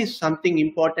noticed something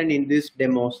important in these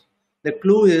demos? The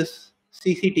clue is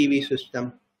CCTV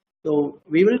system. So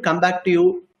we will come back to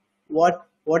you.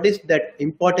 What is that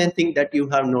important thing that you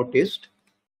have noticed?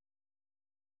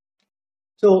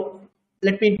 So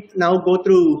let me now go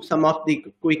through some of the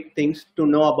quick things to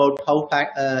know about how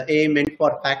AI meant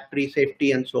for factory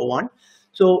safety and so on.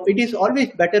 So it is always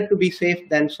better to be safe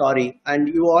than sorry. And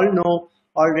you all know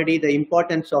already the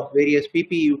importance of various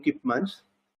PPE equipments.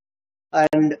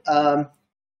 And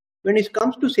when it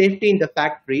comes to safety in the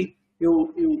factory,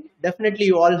 you definitely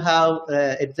all have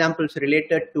examples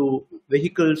related to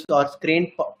vehicles or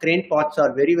crane parts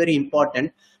are very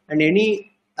important, and any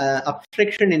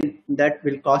obstruction in that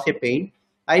will cause a pain.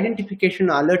 Identification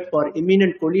alert for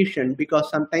imminent collision, because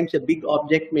sometimes a big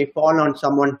object may fall on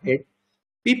someone's head.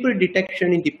 People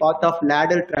detection in the path of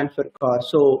ladder transfer cars.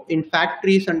 So in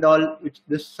factories and all, which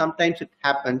this sometimes it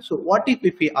happens. So what if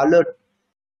we alert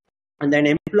and an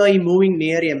employee moving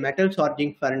near a metal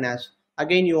sorting furnace?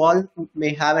 Again, you all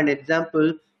may have an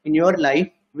example in your life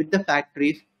with the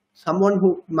factories, someone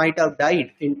who might have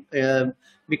died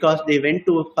because they went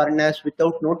to a furnace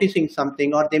without noticing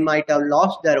something, or they might have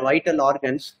lost their vital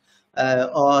organs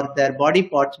or their body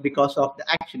parts because of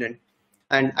the accident.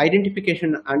 And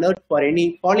identification alert for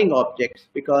any falling objects,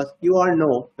 because you all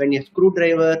know when a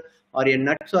screwdriver or a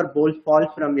nuts or bolt fall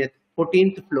from a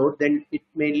 14th floor, then it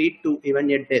may lead to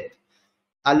even a death.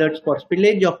 Alerts for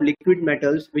spillage of liquid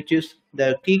metals, which is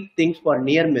the key things for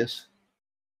near miss.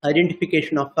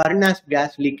 Identification of furnace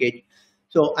gas leakage.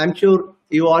 So I'm sure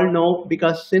you all know,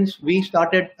 because since we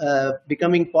started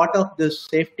becoming part of this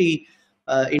safety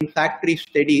in factory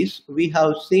studies, we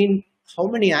have seen how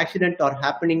many accidents are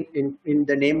happening in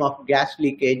the name of gas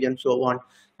leakage and so on.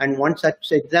 And one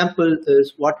such example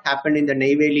is what happened in the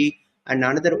Neyveli, and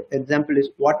another example is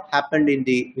what happened in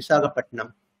the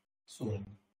Visakhapatnam.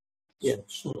 Yeah.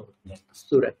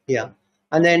 Surat, yeah.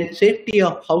 And then safety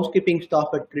of housekeeping staff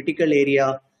at critical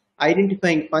area,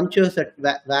 identifying punchers at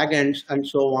wagons and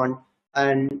so on,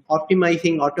 and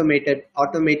optimizing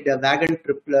automate the wagon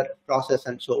tripler process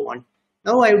and so on.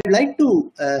 Now I would like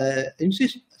to share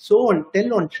one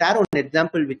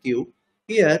example with you.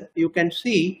 Here you can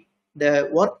see the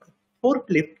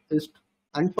forklift is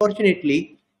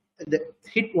unfortunately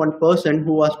hit one person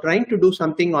who was trying to do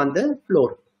something on the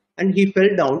floor, and he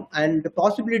fell down, and the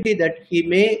possibility that he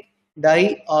may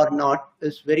die or not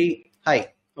is very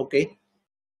high. Okay.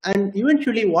 And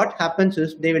eventually what happens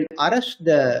is they will arrest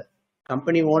the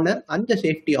company owner and the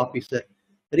safety officer.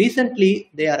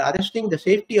 Recently, they are arresting the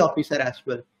safety officer as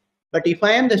well. But if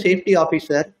I am the safety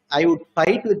officer, I would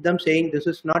fight with them saying this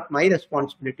is not my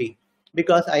responsibility,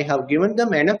 because I have given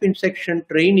them enough instruction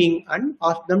training and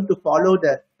asked them to follow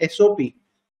the SOP,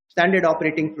 standard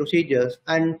operating procedures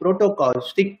and protocols,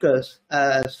 stickers,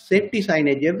 safety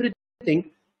signage,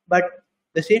 everything. But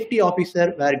the safety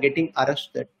officer were getting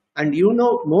arrested. And you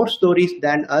know more stories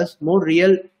than us, more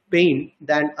real pain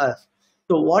than us.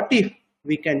 So what if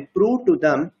we can prove to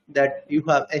them that you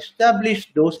have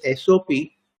established those SOP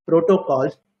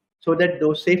protocols so that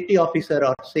those safety officers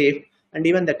are safe and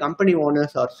even the company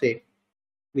owners are safe?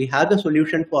 We have the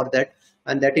solution for that,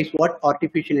 and that is what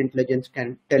artificial intelligence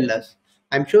can tell us.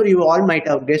 I'm sure you all might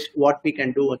have guessed what we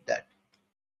can do with that.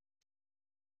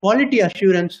 Quality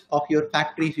assurance of your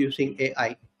factories using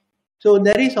AI. So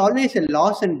there is always a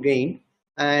loss and gain,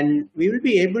 and we will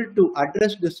be able to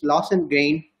address this loss and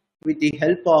gain with the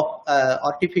help of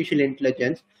artificial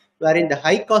intelligence, wherein the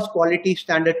high cost quality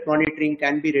standard monitoring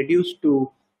can be reduced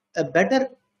to a better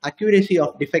accuracy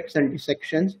of defects and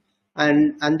dissections,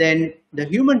 and then the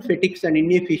human fatigues and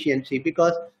inefficiency,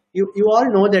 because you all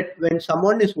know that when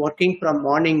someone is working from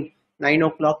morning 9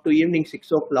 o'clock to evening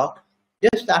 6 o'clock,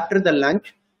 just after the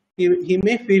lunch, he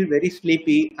may feel very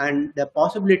sleepy, and the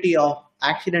possibility of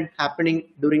accident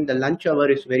happening during the lunch hour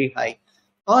is very high.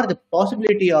 or the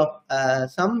possibility of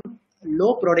some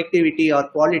low productivity or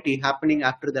quality happening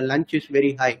after the lunch is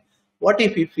very high. What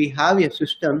if we have a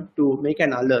system to make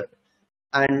an alert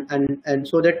and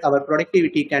so that our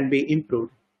productivity can be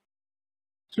improved?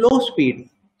 Slow speed.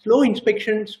 Slow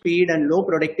inspection speed and low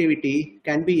productivity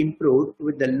can be improved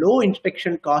with the low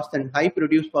inspection cost and high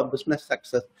produce for business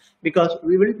success, because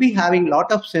we will be having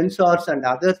lot of sensors and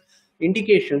other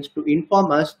indications to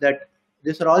inform us that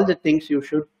these are all the things you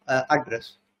should address.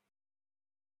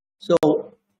 So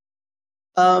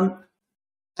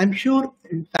I'm sure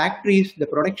in factories, the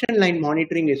production line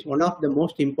monitoring is one of the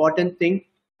most important thing,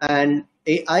 and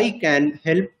AI can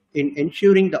help in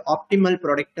ensuring the optimal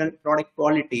product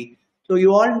quality. So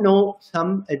you all know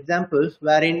some examples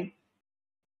wherein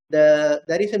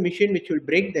there is a machine which will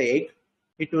break the egg.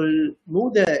 It will move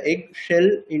the egg shell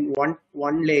in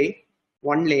one lane,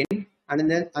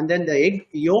 and then the egg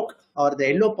yolk or the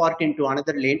yellow part into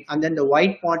another lane, and then the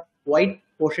white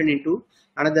portion into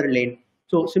another lane.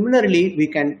 So similarly, we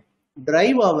can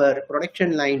drive our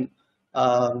production line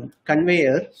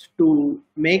conveyors to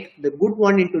make the good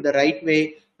one into the right way,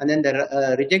 and then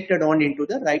the rejected one into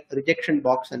the right rejection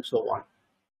box, and so on.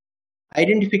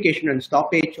 Identification and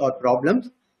stoppage or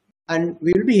problems, and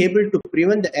we will be able to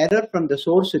prevent the error from the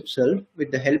source itself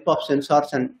with the help of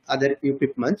sensors and other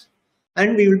equipments,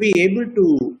 and we will be able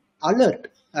to alert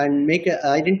and make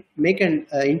an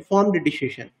informed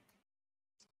decision.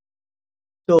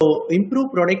 So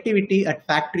improve productivity at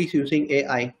factories using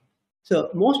AI.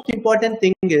 So most important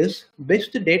thing is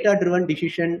best data driven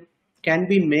decision can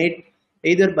be made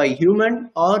either by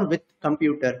human or with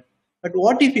computer. But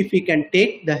what if we can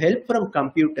take the help from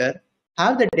computer,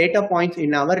 have the data points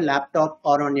in our laptop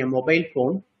or on your mobile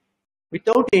phone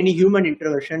without any human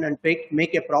intervention and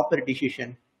make a proper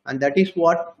decision? And that is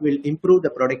what will improve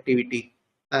the productivity.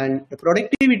 And the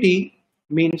productivity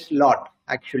means lot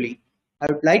actually. I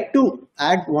would like to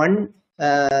add one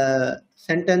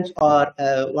sentence or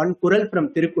one kural from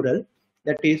Tirukural,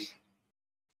 that is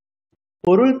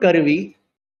பொருள் கருவி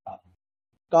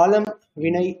காலம்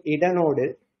வினை இடனோடு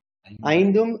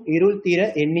ஐந்தும் இருள் தீர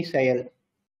எண்ணி செயல்.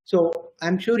 So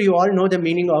I'm sure you all know the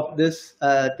meaning of this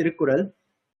Tirukural.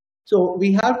 So we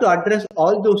have to address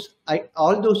all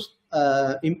those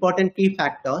important key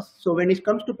factors. So when it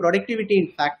comes to productivity in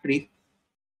factories,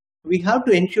 we have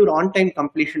to ensure on-time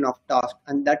completion of tasks,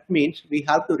 and that means we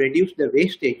have to reduce the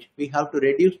wastage. We have to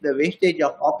reduce the wastage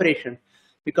of operation,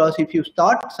 because if you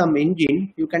start some engine,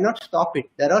 you cannot stop it.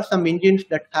 There are some engines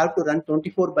that have to run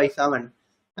 24/7.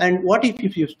 And what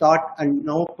if you start and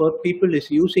now people is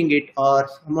using it, or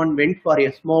someone went for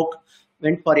a smoke,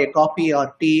 went for a coffee or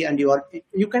tea, and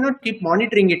you cannot keep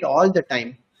monitoring it all the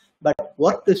time. But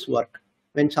work is work.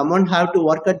 When someone have to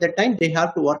work at the time, they have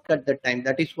to work at the time.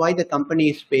 That is why the company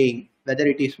is paying, whether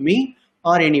it is me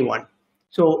or anyone.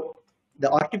 So the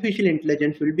artificial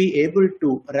intelligence will be able to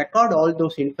record all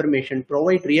those information,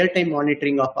 provide real-time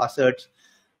monitoring of assets,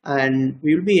 and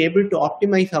we will be able to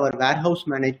optimize our warehouse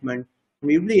management.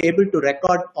 We will be able to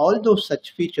record all those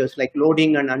such features like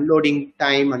loading and unloading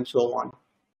time and so on.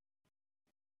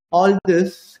 All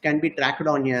this can be tracked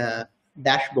on a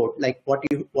dashboard, like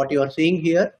what you are seeing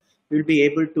here. You'll be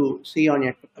able to see on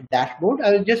your dashboard. I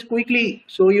will just quickly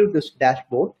show you this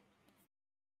dashboard.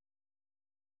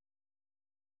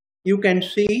 You can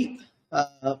see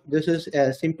this is a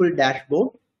simple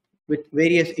dashboard with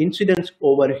various incidents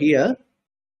over here,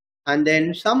 and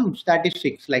then some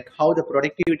statistics like how the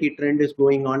productivity trend is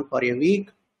going on for a week,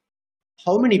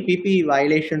 how many PPE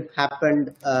violations happened,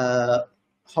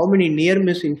 how many near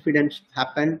miss incidents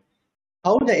happened,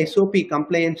 how the SOP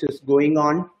compliance is going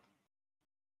on.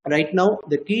 Right now,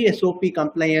 the key SOP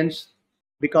compliance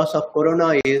because of Corona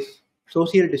is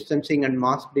social distancing and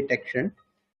mask detection.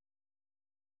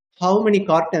 How many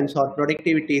cartons or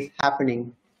productivity is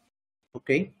happening?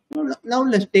 Okay, now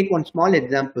let's take one small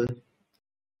example.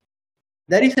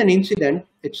 There is an incident.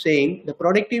 It's saying the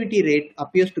productivity rate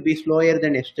appears to be slower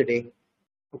than yesterday.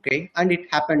 Okay, and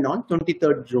it happened on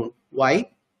 23rd June. Why?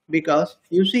 Because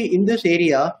you see, in this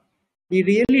area, we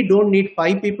really don't need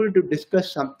 5 people to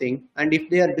discuss something. And if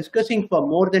they are discussing for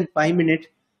more than 5 minutes,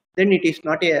 then it is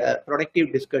not a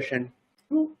productive discussion.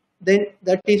 Then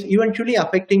that is eventually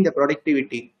affecting the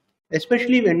productivity,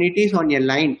 especially when it is on a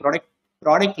line,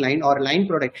 product line or line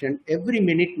production. Every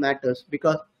minute matters,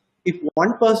 because if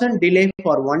one person delay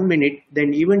for 1 minute,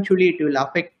 then eventually it will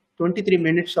affect 23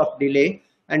 minutes of delay,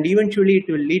 and eventually it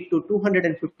will lead to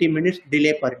 250 minutes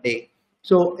delay per day.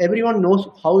 So everyone knows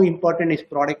how important is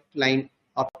product line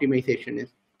optimization is.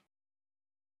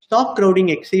 Stop crowding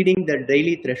exceeding the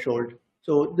daily threshold.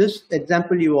 So this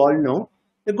example you all know.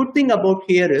 The good thing about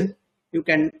here is you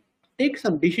can take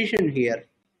some decision here.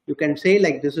 You can say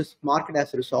like this is marked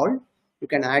as resolved. You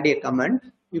can add a comment.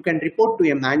 You can report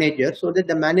to a manager so that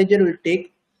the manager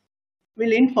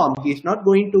will inform. He is not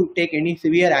going to take any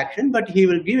severe action, but he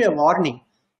will give a warning.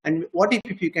 And what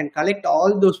if you can collect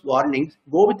all those warnings,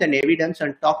 go with an evidence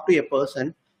and talk to a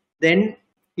person, then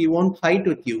he won't fight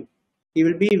with you. He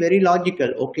will be very logical.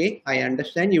 Okay, I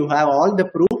understand you have all the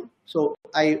proof, so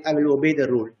I will obey the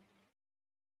rule.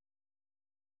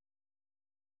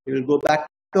 We will go back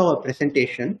to our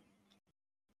presentation.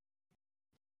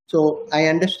 So I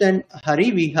understand,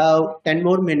 Hari, we have 10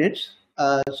 more minutes.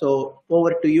 So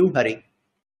over to you, Hari.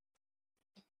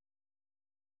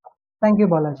 Thank you,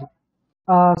 Balaji.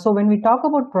 So when we talk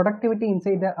about productivity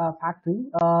inside the factory,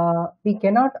 we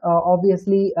cannot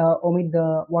obviously omit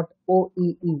the what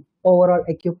OEE, overall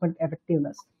equipment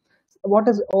effectiveness. What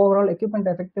is overall equipment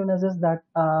effectiveness is that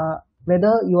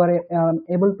whether you are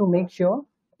able to make sure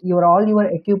all your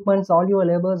equipments, all your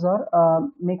labors are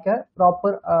make a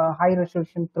proper high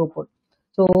resolution throughput.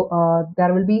 So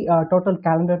there will be total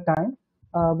calendar time.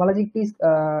 Balaji, please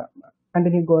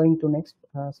continue going to next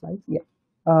slide. Yeah.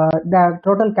 The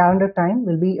total calendar time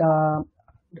will be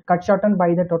cut shortened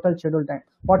by the total schedule time.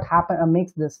 What happen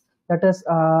makes this? That is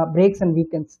breaks and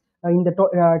weekends. In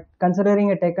the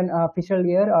considering a taken official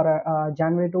year or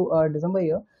January to December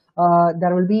year,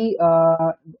 there will be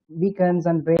weekends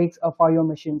and breaks for your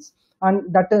machines,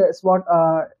 and that is what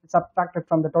subtracted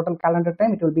from the total calendar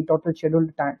time. It will be total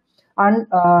scheduled time, and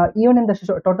even in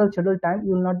the total scheduled time,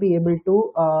 you will not be able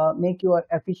to make your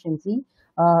efficiency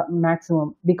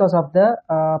maximum because of the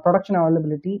production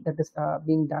availability that is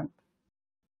being done.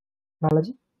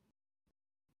 Balaji?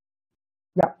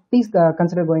 Yeah, please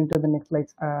consider going to the next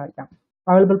slides. Yeah,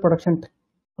 available production.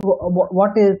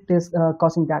 What it is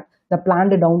causing that? The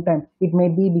planned downtime. It may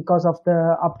be because of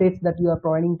the updates that you are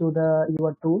providing to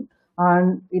your tool,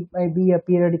 and it might be a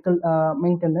periodical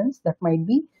maintenance that might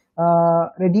be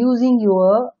reducing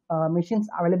your machine's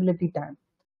availability time.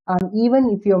 And even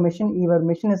if your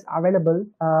machine is available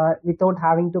without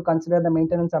having to consider the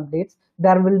maintenance updates,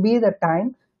 there will be the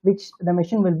time which the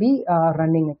machine will be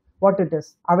running it. What it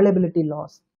is? Availability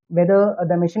loss. Whether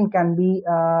the machine can be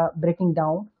breaking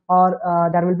down, or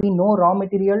there will be no raw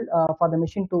material for the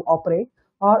machine to operate,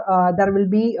 or there will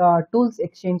be tools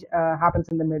exchange happens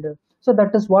in the middle. So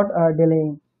that is what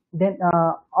delaying. Then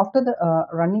after the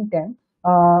running time,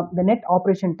 the net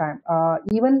operation time,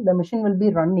 even the machine will be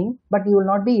running, but you will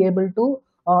not be able to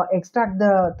extract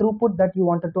the throughput that you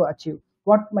wanted to achieve.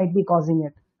 What might be causing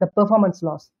it? The performance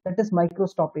loss, that is micro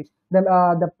stoppage,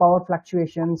 the power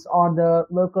fluctuations, or the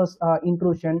workers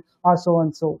intrusion, or so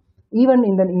and so. Even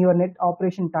in your net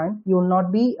operation time, you will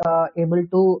not be able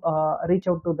to reach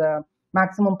out to the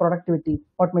maximum productivity.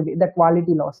 What may be the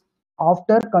quality loss?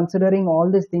 After considering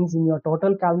all these things in your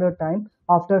total calendar time,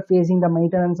 after facing the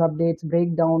maintenance updates,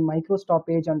 breakdown, micro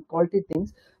stoppage, and quality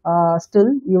things, still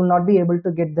you will not be able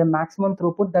to get the maximum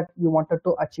throughput that you wanted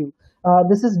to achieve.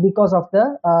 This is because of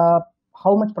the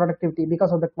how much productivity,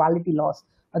 because of the quality loss,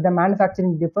 the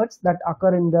manufacturing defects that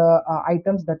occur in the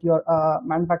items that you are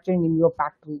manufacturing in your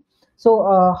factory. So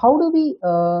how do we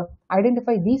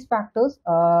identify these factors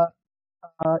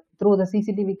through the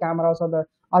CCTV cameras or the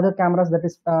other cameras that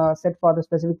is set for the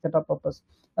specific setup purpose?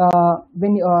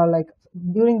 When like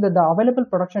during the available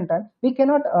production time, we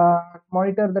cannot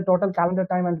monitor the total calendar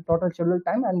time and the total schedule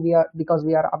time, and because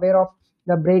we are aware of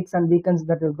the breaks and weekends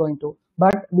that we're going to,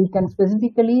 but we can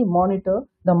specifically monitor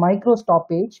the micro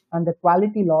stoppage and the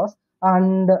quality loss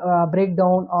and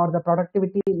breakdown or the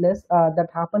productivity less that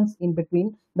happens in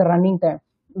between the running time.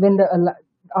 When the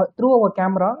through our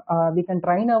camera, we can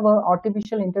train our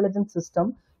artificial intelligence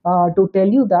system to tell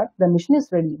you that the machine is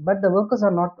ready, but the workers are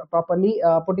not properly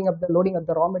putting up the loading of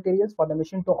the raw materials for the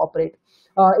machine to operate.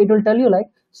 It will tell you like,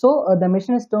 so the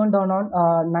machine is turned on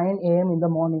 9 a.m. in the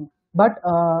morning, but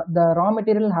the raw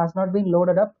material has not been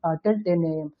loaded up till 10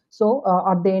 a.m. So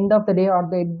at the end of the day, or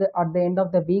at the end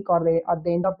of the week, or at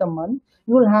the end of the month,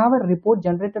 you will have a report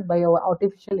generated by our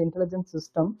artificial intelligence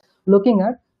system looking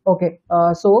at, okay,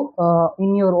 so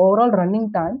in your overall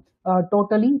running time,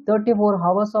 totally 34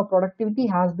 hours of productivity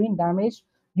has been damaged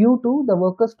due to the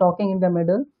workers talking in the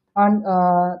middle, and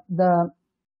the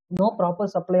no proper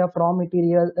supply of raw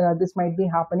material. This might be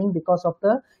happening because of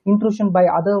the intrusion by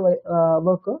other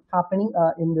worker happening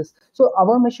in this. So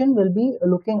our machine will be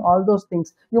looking all those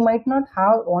things. You might not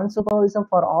have one supervisor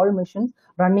for all machines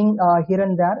running here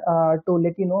and there to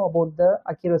let you know about the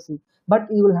accuracy, but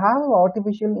you will have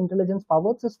artificial intelligence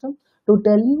powered system to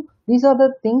tell you these are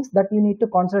the things that you need to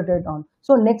concentrate on.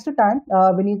 So next time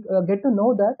when you get to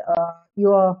know that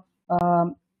your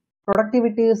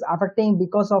productivity is affecting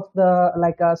because of the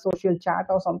like a social chat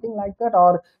or something like that,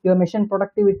 or your machine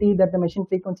productivity that the machine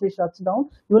frequency shuts down,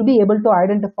 you will be able to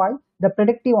identify the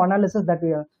predictive analysis that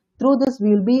we are. Through this,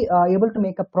 we will be able to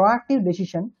make a proactive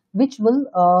decision, which will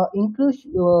increase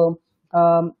your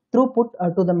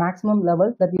throughput to the maximum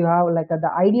level that you have, like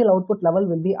the ideal output level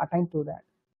will be attained to that.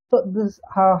 So this is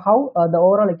how the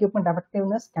overall equipment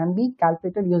effectiveness can be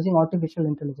calculated using artificial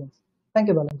intelligence. Thank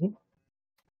you, Balaji.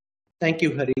 Thank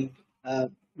you, Hari.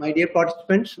 My dear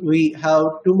participants, we have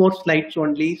two more slides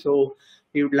only, so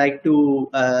we would like to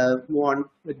move on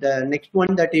with the next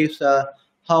one, that is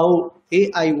how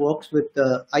AI works with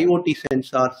the IoT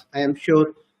sensors. I am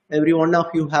sure every one of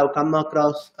you have come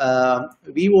across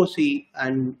VOC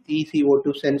and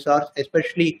ECO2 sensors,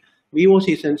 especially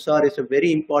VOC sensor is a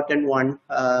very important one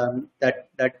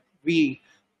that we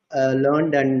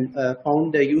learned and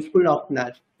found the useful of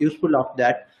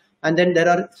that. And then there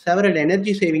are several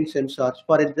energy saving sensors.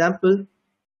 For example,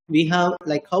 we have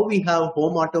like how we have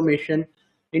home automation,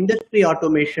 industry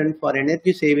automation for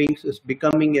energy savings is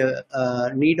becoming a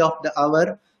need of the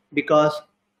hour, because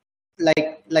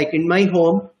like in my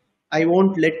home, I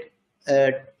won't let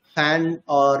a fan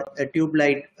or a tube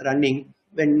light running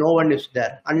when no one is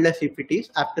there, unless if it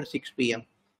is after 6 p.m.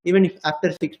 Even if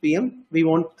after 6 p.m. we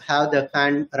won't have the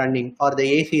fan running or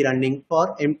the AC running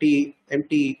for empty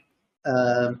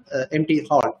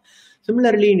hall.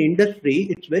 Similarly, in industry,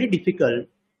 it's very difficult.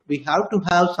 We have to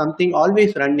have something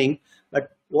always running,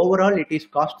 but overall it is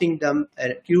costing them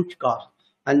a huge cost.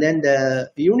 And then the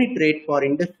unit rate for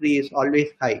industry is always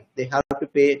high. They have to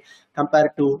pay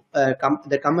compared to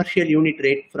the commercial unit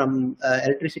rate from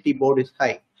electricity board is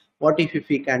high. What if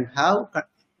we can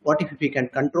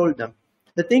control them?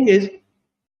 The thing is,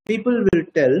 people will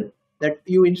tell that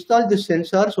you install this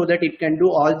sensor so that it can do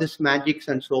all this magics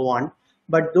and so on.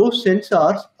 But those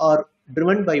sensors are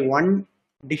driven by one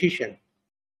decision.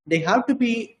 They have to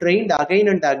be trained again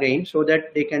and again so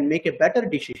that they can make a better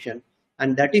decision.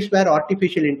 And that is where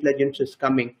artificial intelligence is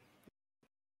coming.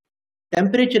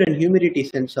 Temperature and humidity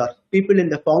sensors. People in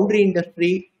the foundry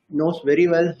industry knows very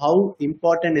well how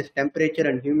important is temperature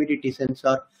and humidity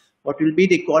sensor. What will be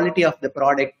the quality of the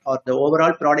product or the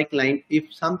overall product line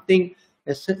if something,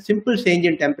 a simple change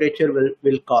in temperature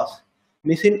will cause.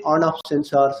 Machine on-off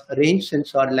sensors, range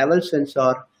sensor, level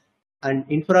sensor, and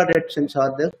infrared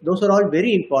sensor, those are all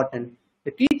very important.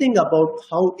 The key thing about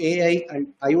how AI and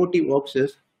IoT works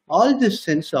is all these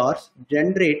sensors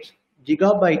generates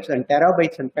gigabytes and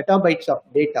terabytes and petabytes of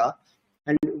data,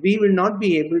 and we will not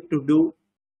be able to do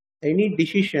any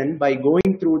decision by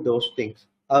going through those things.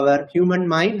 Our human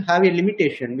mind have a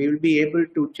limitation. We will be able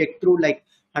to check through like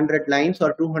 100 lines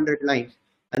or 200 lines,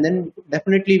 and then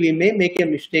definitely we may make a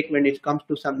mistake when it comes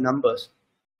to some numbers.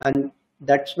 And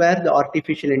that's where the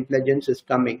artificial intelligence is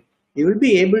coming. You will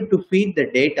be able to feed the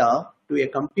data to a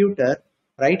computer,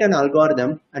 write an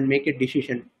algorithm and make a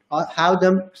decision, or have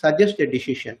them suggest a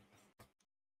decision.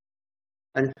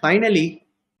 And finally,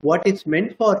 what is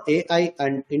meant for AI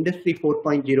and Industry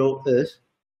 4.0 is,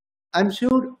 I'm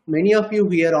sure many of you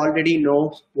here already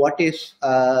know what is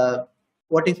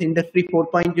Industry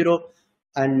 4.0,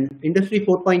 and Industry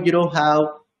 4.0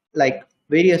 have like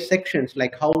various sections,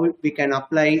 like how we can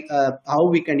apply, how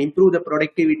we can improve the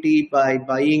productivity by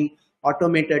buying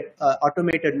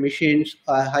automated machines,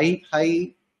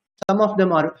 some of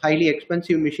them are highly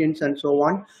expensive machines and so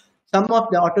on. Some of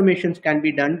the automations can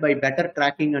be done by better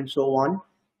tracking and so on.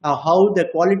 How the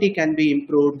quality can be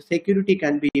improved, security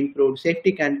can be improved,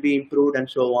 safety can be improved, and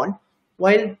so on.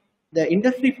 While the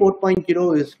Industry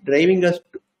 4.0 is driving us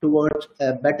towards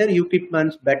better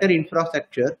equipments, better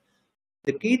infrastructure,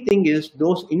 the key thing is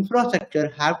those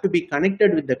infrastructure have to be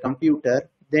connected with the computer.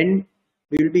 Then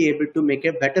we will be able to make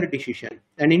a better decision,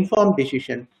 an informed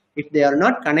decision. If they are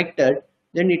not connected,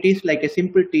 then it is like a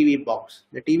simple TV box.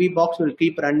 The TV box will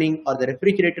keep running, or the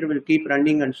refrigerator will keep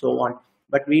running, and so on.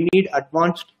 But we need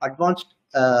advanced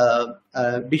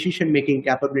decision making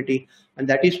capability, and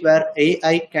that is where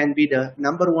AI can be the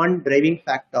number one driving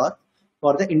factor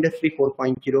for the Industry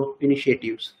 4.0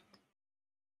 initiatives.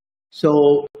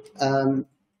 So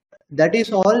that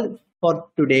is all for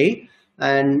today,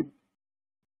 and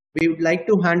we would like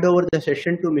to hand over the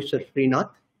session to Mr.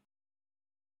 Srinath.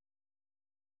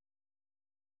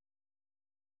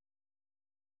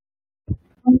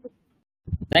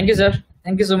 Thank you, sir.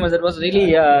 Thank you so much. That was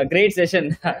really a great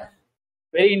session.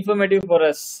 Very informative for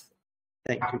us.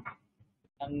 Thank you.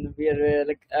 And we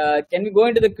are can we go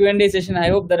into the Q&A session? I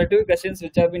hope there are two questions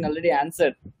which have been already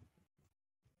answered.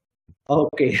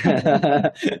 Okay.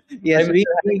 Yes,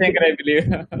 I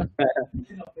believe.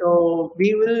 so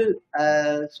we will.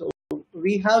 So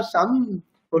we have some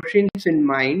questions in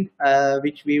mind,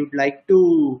 which we would like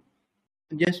to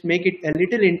just make it a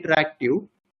little interactive.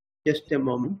 Just a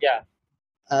moment. Yeah.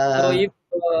 So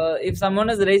Uh, if someone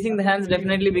is raising the hands,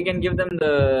 definitely we can give them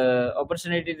the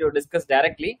opportunity to discuss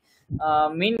directly.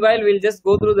 Meanwhile, we'll just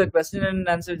go through the question and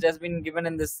answer just been given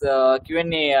in this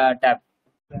Q&A tab.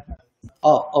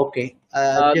 oh, okay.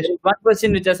 Just There is one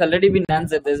question which has already been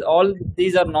answered. Is all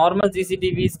these are normal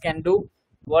CCTVs can do.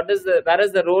 Where is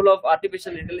the role of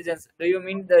artificial intelligence? Do you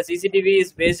mean the CCTV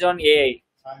is based on AI?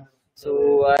 So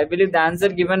I believe the answer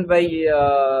given by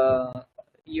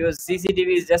your CCTV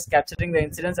is just capturing the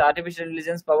incidents. Artificial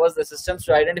intelligence powers the systems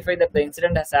to identify that the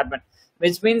incident has happened,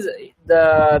 which means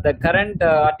the current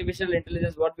artificial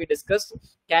intelligence what we discussed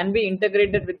can be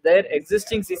integrated with their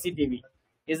existing CCTV.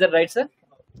 Is that right, sir?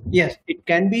 yes, it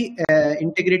can be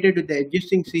integrated with the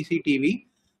existing CCTV,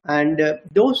 and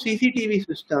those CCTV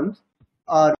systems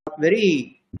are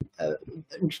very.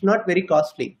 It's not very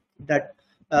costly. That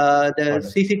the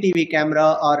CCTV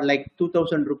camera are like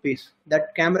 2,000 rupees.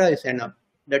 That camera is enough.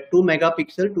 The 2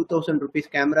 megapixel 2,000 rupees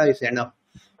camera is enough.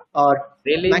 Or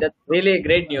Really, that's really a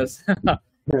great news.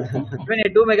 Even a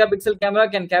 2 megapixel camera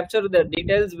can capture the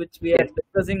details which we are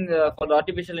discussing for the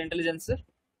artificial intelligence, sir.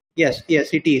 yes,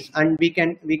 yes, it is, and we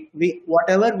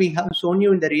whatever we have shown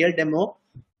you in the real demo,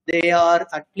 they are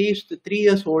at least 3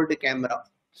 years old camera.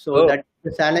 So Oh. that's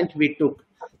the challenge we took.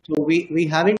 So we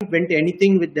haven't went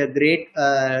anything with the great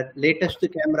latest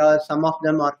cameras. Some of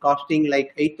them are costing like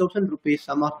 8,000 rupees.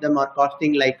 Some of them are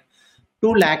costing like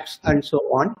 2 lakhs and so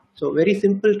on. So very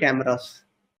simple cameras.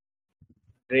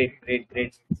 Great.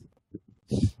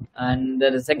 And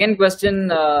the second question,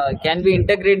 can we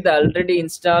integrate the already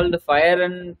installed fire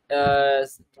and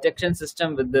detection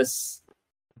system with this?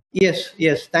 Yes.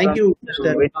 Thank you,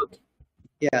 Mr. Vinod.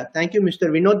 Yeah, thank you, Mr.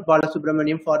 Vinod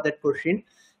Balasubramaniam, for that question.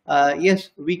 Yes,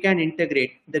 we can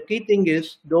integrate. The key thing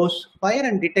is those fire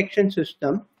and detection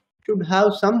system should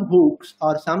have some hooks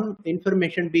or some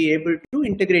information be able to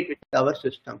integrate with our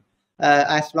system.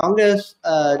 As long as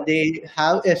they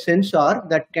have a sensor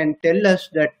that can tell us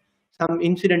that some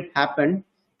incident happened,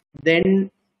 then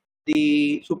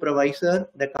the supervisor,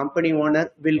 the company owner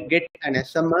will get an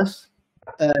SMS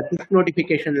push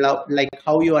notification like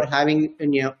how you are having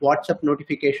in your WhatsApp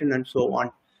notification and so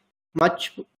on.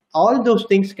 All those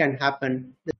things can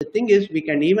happen. The thing is, we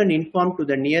can even inform to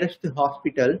the nearest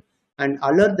hospital and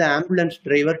alert the ambulance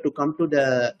driver to come to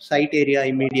the site area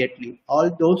immediately. All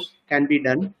those can be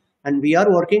done, and we are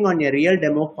working on a real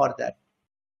demo for that.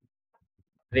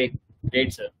 Great,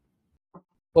 sir.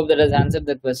 Hope that has answered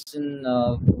the question,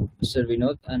 Mr.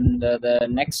 Vinod. And the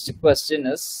next question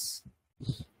is,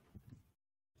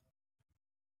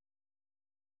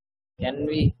 can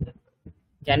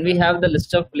we have the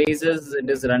list of places it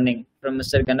is running from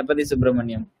Mr. Ganapati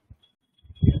Subramaniam?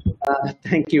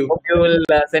 Thank you. Hope you will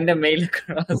send a mail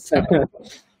across.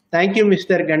 Thank you,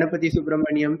 Mr. Ganapati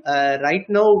Subramaniam. Right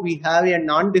now, we have a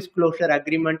non-disclosure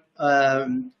agreement.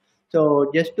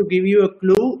 So just to give you a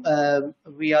clue,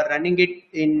 we are running it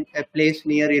in a place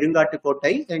near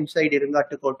Irungattukottai, inside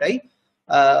Irungattukottai,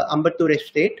 Ambattur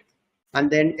Estate, and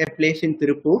then a place in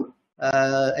Tirupur,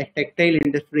 a textile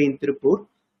industry in Tirupur.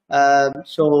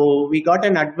 So we got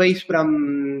an advice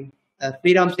from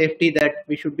Freedom Safety that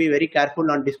we should be very careful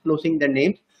on disclosing the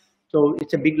names. So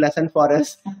it's a big lesson for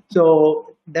us.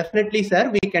 So definitely, sir,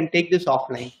 we can take this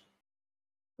offline.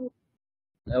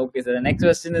 Okay, so the next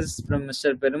question is from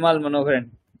Mr. Perumal Manoharan.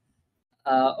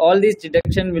 All these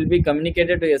detection will be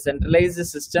communicated to a centralized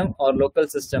system or local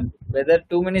system. Whether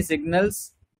too many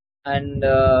signals and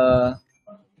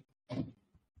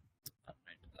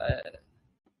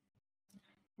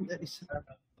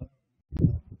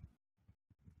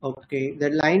Okay,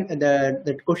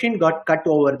 the question got cut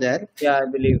over there. yeah, I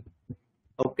believe.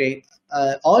 Okay,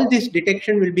 all this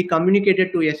detection will be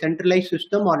communicated to a centralized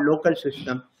system or local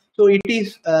system. So it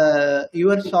is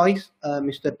your choice,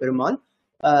 Mr. Perumal.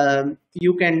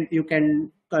 You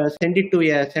can send it to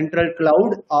a central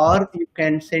cloud, or you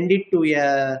can send it to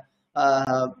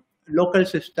a local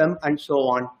system, and so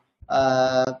on.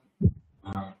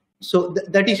 So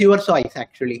that is your choice,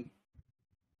 actually.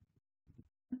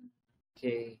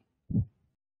 Okay.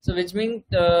 So which means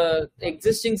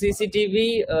existing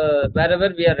CCTV,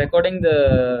 wherever we are recording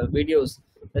the videos,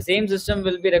 the same system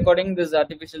will be recording this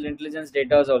artificial intelligence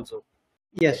data also.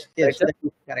 Yes, Right, sir? that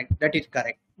is correct. That is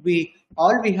correct.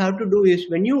 All we have to do is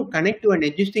when you connect to an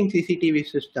existing CCTV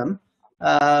system,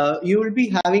 you will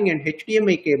be having an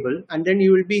HDMI cable, and then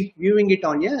you will be viewing it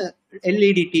on a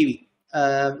LED TV,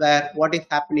 where what is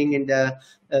happening in the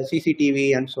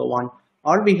CCTV and so on.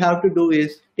 All we have to do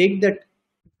is take that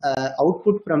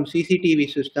output from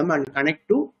CCTV system and connect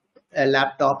to a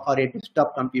laptop or a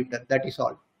desktop computer. That is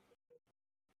all.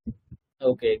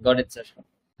 Okay, got it, sir.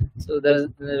 So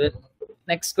the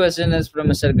next question is from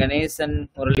Mr. Ganesh and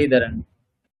Muralidharan.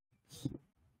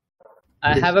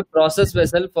 I Yes. have a process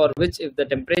vessel for which if the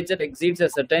temperature exceeds a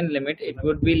certain limit, it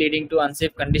would be leading to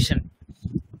unsafe condition.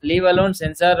 Leave alone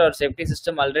sensor or safety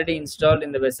system already installed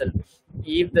in the vessel.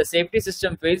 If the safety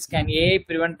system fails, can AI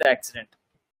prevent the accident?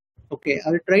 Okay, I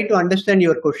will try to understand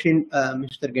your question,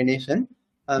 Mr. Ganesan.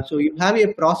 So you have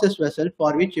a process vessel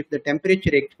for which if the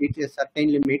temperature exceeds a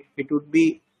certain limit, it would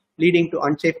be leading to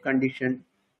unsafe condition.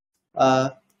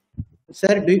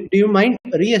 Sir, do you mind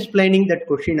re-explaining that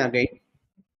question again?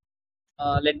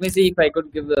 Let me see if I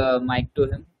could give the mic to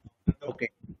him. Okay.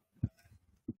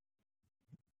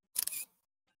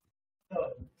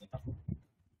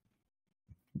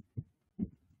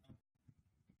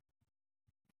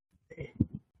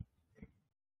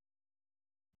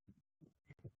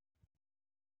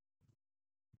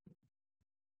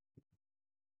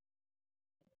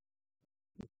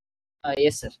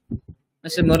 Yes, sir.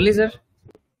 Mr. Murli, sir?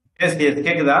 Yes, yes,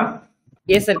 கேக்குதா?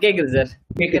 Yes, sir. கேக்குது, sir.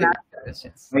 You can கேக்குது. ask the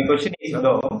questions. My question is,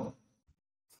 hello.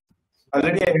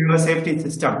 Already I have a safety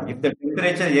system. If the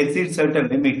temperature exceeds certain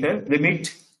limit,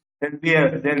 there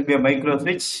will be a micro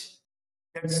switch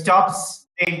that stops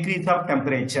the increase of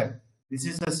temperature. This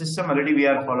is the system already we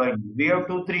are following. We have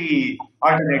 2-3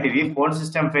 alternatives. If one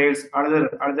system fails,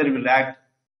 another will act.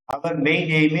 Our main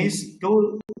aim is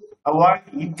to avoid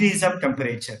increase of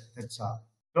temperature. That's all.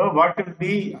 So what will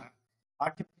be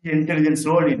artificial intelligence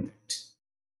role in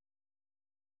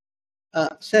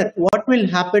that? Sir, what will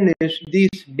happen is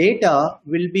these data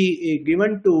will be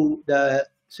given to the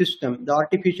system, the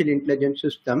artificial intelligence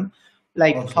system,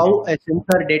 like Okay. how a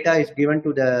sensor data is given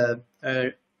to the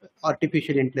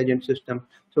artificial intelligence system.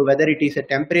 So whether it is a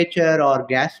temperature or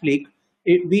gas leak,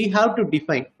 we have to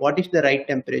define what is the right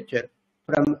temperature,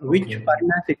 from which Okay.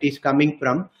 furnace it is coming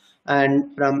from, and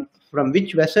from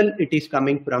which vessel it is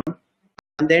coming from,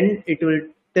 and then it will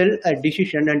tell a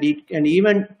decision, and it can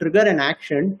even trigger an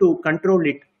action to control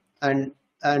it and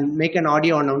make an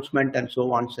audio announcement and so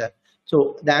on, sir.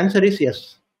 So the answer is yes.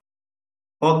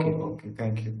 Okay,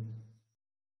 thank you.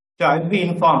 So I'll be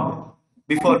informed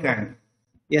beforehand.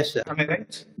 Yes, sir. Am I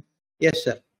right? Yes,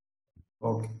 sir.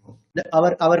 Okay.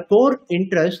 Our core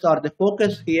interest or the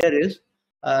focus here is,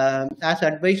 as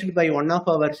advised by one of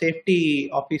our safety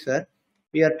officer,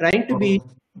 we are trying to be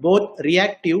both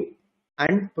reactive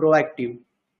and proactive.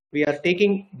 We are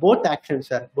taking both actions,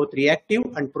 sir, both reactive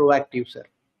and proactive, sir.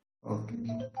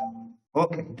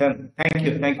 Okay, done. Thank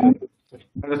you.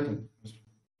 Understood.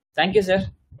 Thank you, sir.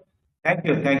 Thank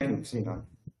you, Sriram.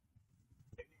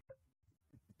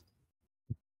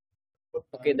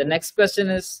 Okay, the next question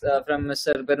is from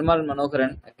Mr. Perumal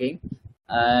Manoharan again.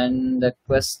 And the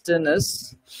question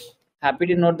is, happy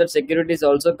to note that security is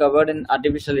also covered in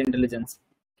artificial intelligence.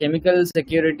 Chemical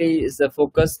security is the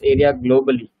focus area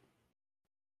globally.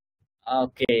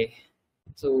 Okay,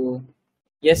 so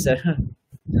yes, sir.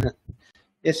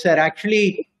 Yes, sir.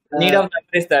 Actually, Need of that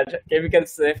is that chemical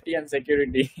safety and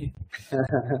security.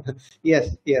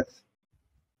 yes.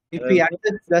 If we add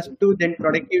this to, then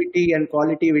productivity and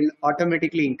quality will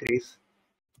automatically increase.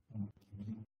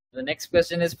 The next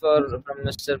question is from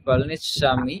Mr.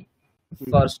 Palanichami.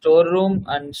 For storeroom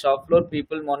and shop floor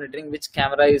people monitoring, which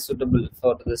camera is suitable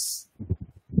for this?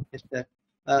 Yes, sir.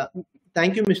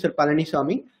 Thank you, Mr.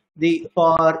 Palaniswamy.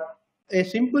 For a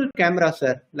simple camera,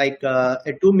 sir, like a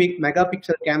 2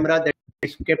 megapixel camera that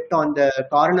is kept on the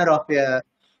corner of a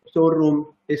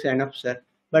storeroom is enough, sir.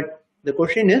 But the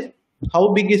question is,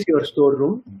 how big is your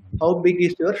storeroom? How big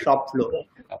is your shop floor?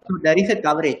 So there is a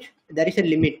coverage, there is a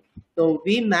limit. So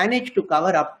we managed to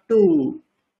cover up to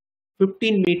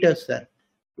 15 meters, sir.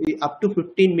 Up to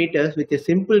 15 meters with a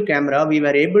simple camera, we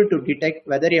were able to detect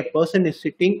whether a person is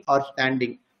sitting or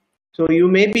standing. So you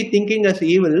may be thinking as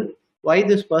evil, why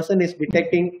this person is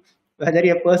detecting whether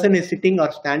a person is sitting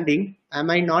or standing?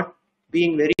 Am I not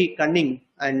being very cunning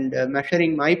and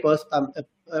measuring my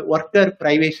worker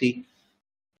privacy?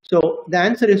 So the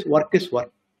answer is work is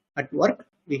work. At work,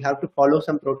 we have to follow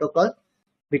some protocol,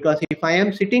 because if I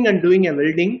am sitting and doing a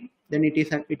welding, then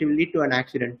it will lead to an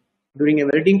accident. During a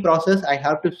welding process, I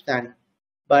have to stand.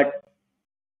 But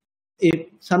if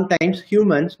sometimes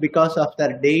humans, because of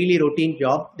their daily routine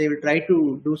job, they will try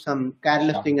to do some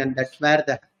careless thing, and that's where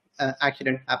the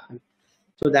accident happens.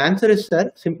 So the answer is,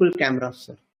 sir, simple cameras,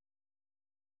 sir.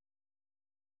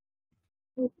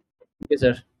 Okay,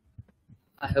 sir.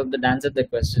 I hope that answered the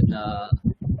question.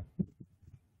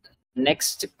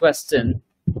 Next question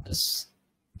is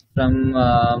from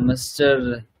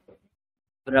Mr.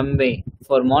 Rambe.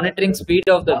 For monitoring speed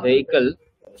of the vehicle,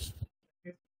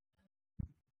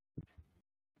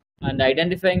 And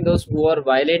identifying those who are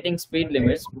violating speed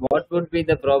limits, what would be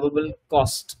the probable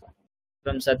cost?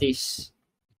 From Satish.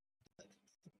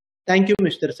 Thank you,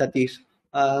 Mr. Satish.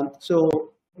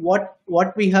 So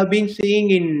what we have been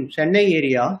seeing in Chennai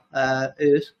area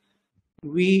is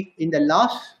we in the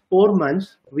last 4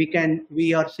 months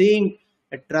we are seeing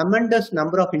a tremendous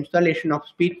number of installation of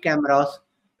speed cameras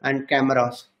and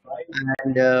cameras,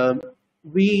 and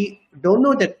we don't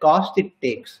know the cost it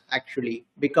takes actually,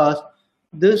 because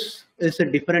this is a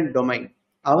different domain.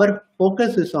 Our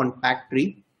focus is on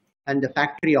factory and the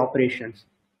factory operations,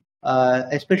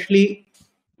 especially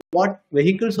what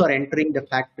vehicles are entering the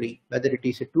factory, whether it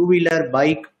is a two-wheeler,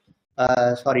 bike,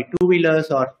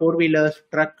 two-wheelers or four-wheelers,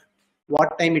 truck,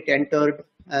 what time it entered,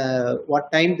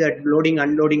 what time that loading,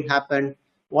 unloading happened,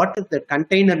 what are the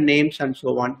container names and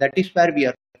so on. That is where we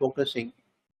are focusing.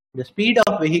 The speed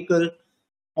of vehicle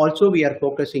also we are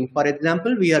focusing. For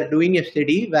example, we are doing a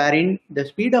study wherein the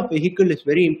speed of vehicle is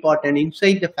very important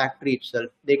inside the factory itself.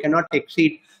 They cannot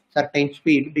exceed certain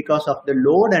speed because of the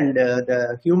load and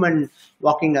the human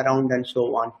walking around and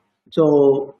so on.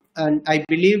 So, and I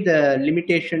believe the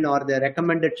limitation or the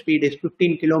recommended speed is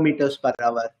 15 kilometers per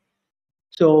hour.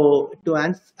 So to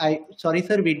answer, sorry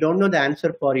sir, we don't know the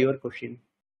answer for your question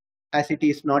as it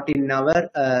is not in our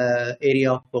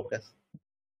area of focus.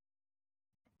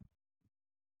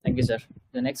 Thank you, sir.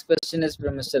 The next question is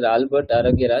from Mr. Albert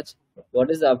Aragiraj. What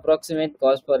is the approximate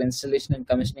cost for installation and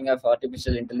commissioning of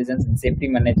artificial intelligence in safety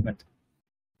management?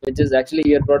 Which is actually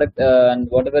your product, and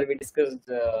whatever we discussed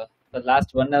the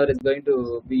last 1 hour is going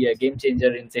to be a game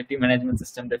changer in safety management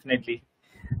system, definitely.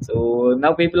 So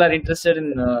now people are interested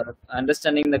in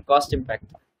understanding the cost impact.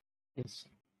 Yes.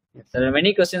 Yes. There are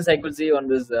many questions I could see on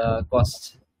this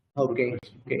cost. Okay.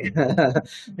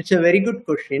 It's a very good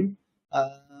question.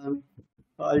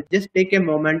 I'll just take a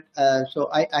moment. So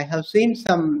I have seen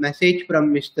some message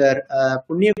from Mr.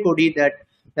 Punya Kodi that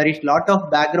there is lot of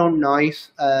background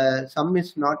noise. Some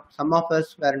of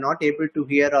us were not able to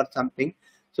hear or something.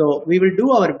 So we will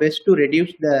do our best to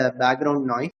reduce the background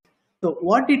noise. So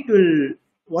what it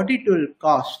will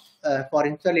cost for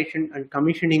installation and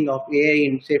commissioning of AI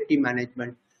in safety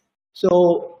management.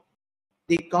 So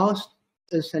the cost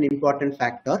is an important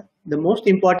factor. The most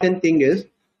important thing is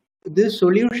these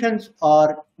solutions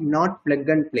are not plug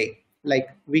and play. Like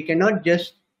we cannot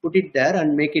just put it there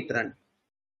and make it run,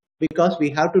 because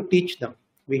we have to teach them.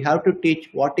 We have to teach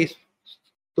what is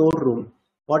storeroom,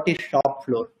 what is shop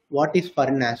floor, what is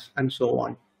furnace, and so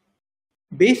on.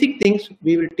 Basic things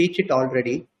we will teach it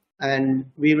already, and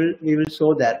we will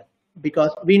show that,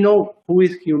 because we know who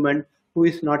is human, who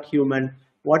is not human,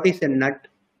 what is a nut,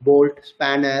 bolt,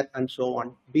 spanner, and so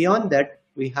on. Beyond that,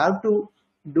 we have to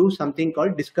do something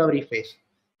called discovery phase.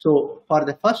 So for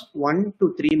the first 1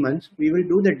 to 3 months, we will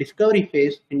do the discovery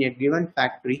phase in a given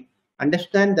factory,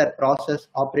 understand their process,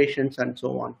 operations, and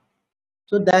so on.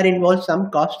 So there involves some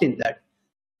cost in that.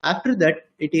 After that,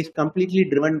 it is completely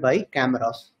driven by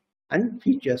cameras and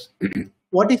features.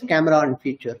 What is camera and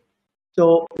feature?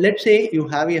 So let's say you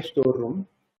have a storeroom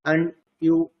and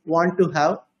you want to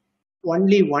have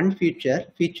only one feature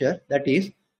that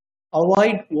is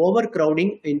avoid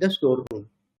overcrowding in the storeroom.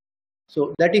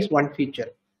 So that is one feature.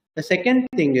 The second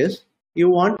thing is you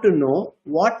want to know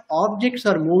what objects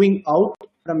are moving out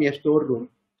from your storeroom.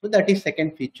 So that is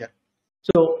second feature.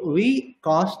 So we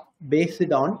cost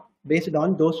based on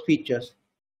those features.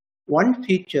 One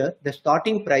feature, the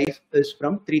starting price is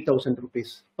from 3,000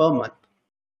 rupees per month.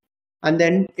 And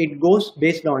then it goes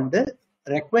based on the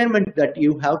requirement that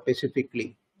you have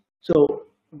specifically. So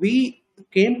we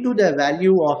came to the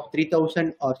value of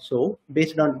 3,000 or so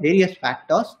based on various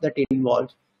factors that it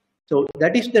involves. So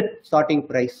that is the starting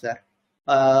price, sir.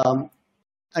 And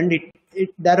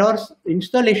there are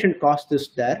installation costs is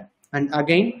there. And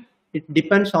again, it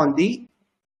depends on the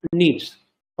needs.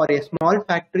 For a small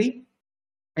factory,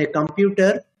 a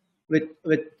computer with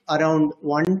around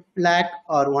 1 lakh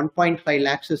or 1.5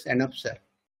 lakhs is enough, sir.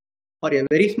 For a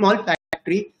very small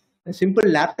factory, a simple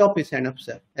laptop is enough,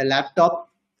 sir. A laptop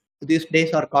these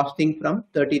days are costing from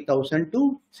 30,000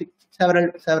 to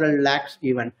several lakhs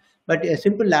even. But a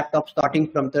simple laptop starting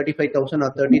from 35,000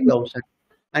 or 30,000,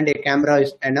 and a camera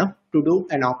is enough to do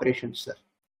an operation, sir.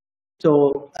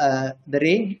 So the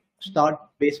range start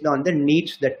based on the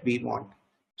needs that we want.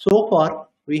 So far,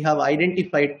 we have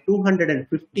identified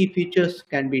 250 features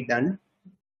can be done,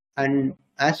 and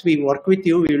as we work with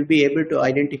you, we will be able to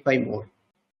identify more.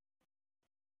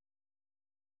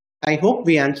 I hope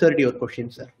we answered your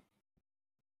question, sir.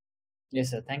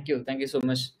 Yes, sir. Thank you so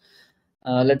much.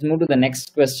 Let's move to the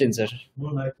next question, sir.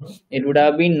 It would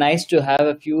have been nice to have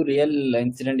a few real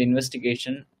incident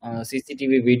investigation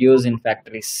CCTV videos in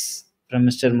factories from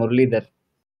Mr. Muralidhar.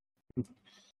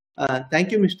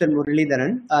 Thank you, Mr.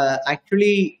 Muralidharan.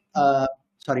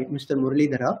 Mr.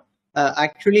 Muralidhara.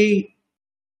 Actually,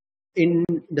 in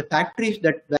the factories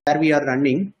that where we are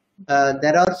running,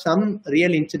 there are some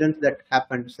real incidents that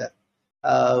happened, sir.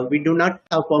 We do not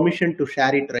have permission to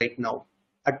share it right now.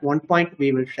 At one point,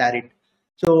 we will share it.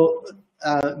 So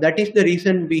that is the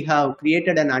reason we have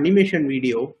created an animation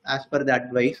video as per the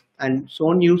advice and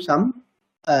shown you some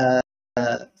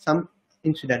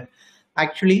incident.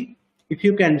 Actually, if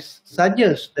you can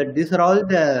suggest that these are all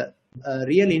the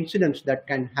real incidents that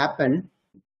can happen,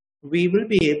 we will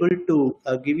be able to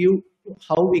give you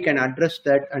how we can address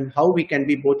that and how we can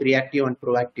be both reactive and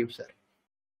proactive, sir.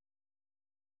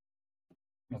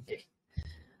 Okay.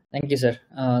 Thank you, sir.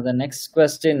 The next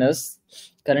question is,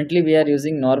 currently we are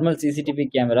using normal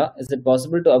CCTV camera. Is it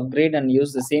possible to upgrade and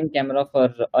use the same camera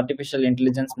for artificial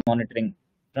intelligence monitoring?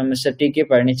 From Mr. T.K.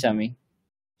 Palanichami.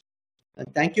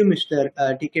 Thank you, Mr.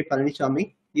 T.K.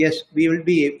 Palanichami. Yes, we will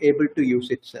be able to use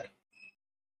it, sir.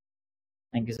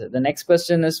 Thank you, sir. The next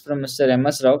question is from Mr.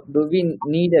 M.S. Rao. Do we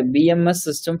need a BMS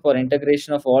system for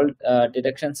integration of all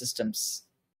detection systems?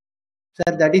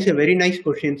 Sir, that is a very nice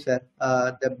question, sir.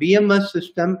 The BMS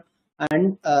system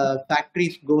and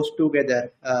factories goes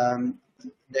together.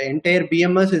 The entire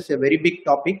BMS is a very big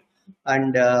topic,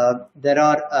 and there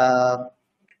are.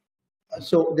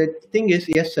 So the thing is,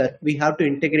 yes, sir, we have to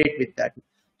integrate with that.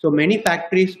 So many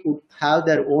factories would have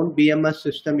their own BMS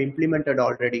system implemented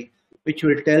already, which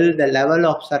will tell the level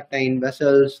of certain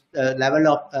vessels, the level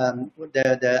of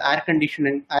the air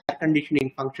conditioning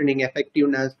functioning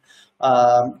effectiveness,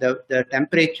 the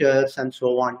temperatures, and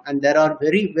so on. And there are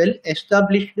very well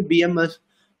established BMS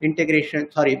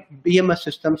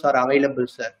systems are available,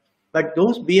 sir. But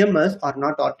those BMS are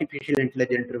not artificial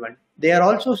intelligence driven. They are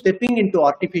also stepping into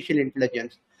artificial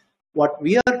intelligence. What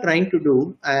we are trying to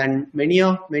do, and many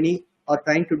are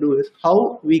trying to do, is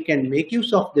how we can make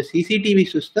use of the CCTV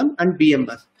system and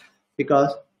BMS,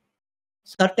 because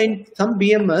some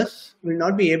BMS will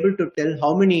not be able to tell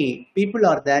how many people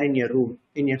are there in your room,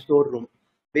 in your storeroom.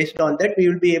 Based on that, we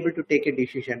will be able to take a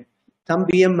decision. Some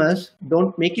BMS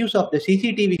don't make use of the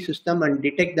CCTV system and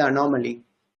detect the anomaly.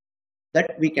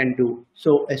 That we can do.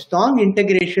 So a strong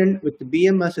integration with the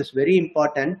BMS is very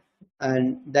important,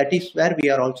 and that is where we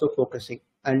are also focusing,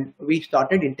 and we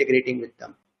started integrating with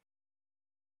them.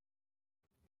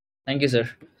 Thank you, sir.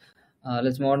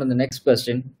 Let's move on to the next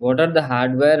question. What are the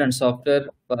hardware and software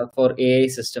for AI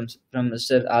systems? From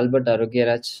Mr. Albert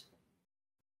Arogyaraj.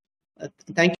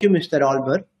 Thank you, Mr.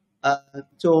 Albert.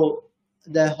 So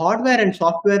the hardware and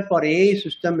software for AI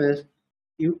system is,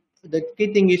 the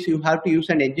key thing is you have to use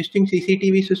an existing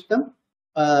CCTV system.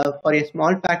 For a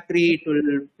small factory,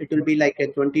 it will be like a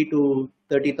 20 to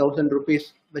 30,000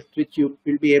 rupees, with which you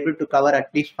will be able to cover at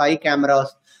least 5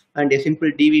 cameras and a simple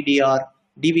DVIR,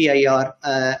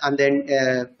 and then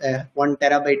 1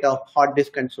 terabyte of hard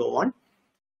disk and so on.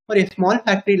 For a small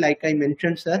factory, like I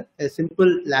mentioned, sir, a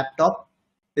simple laptop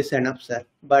is enough, sir.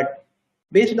 But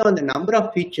based on the number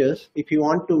of features, if you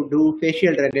want to do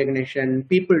facial recognition,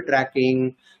 people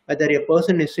tracking, whether a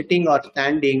person is sitting or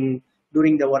standing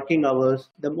during the working hours,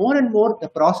 the more and more the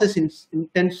process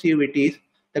intensive it is,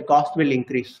 the cost will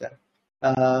increase, sir.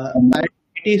 And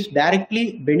it is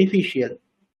directly beneficial.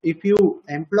 If you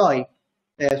employ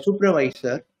a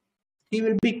supervisor, he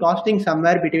will be costing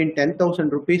somewhere between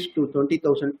 10,000 rupees to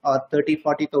 20,000 or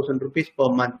 40,000 rupees per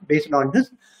month, based on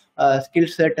his skill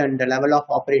set and the level of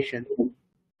operation.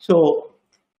 So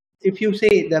if you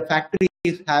say the factory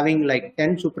is having like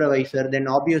 10 supervisor, then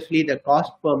obviously the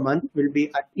cost per month will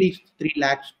be at least 3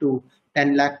 lakhs to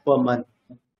 10 lakh per month.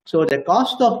 So the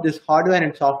cost of this hardware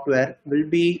and software will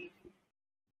be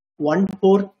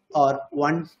 1/4 or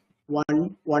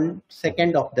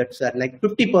 1/2 of that, sir, like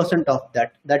 50% of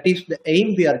that. That is the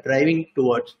aim we are driving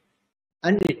towards,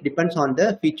 and it depends on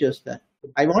the features, sir.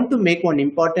 I want to make one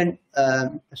important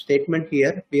statement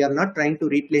here. We are not trying to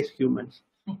replace humans.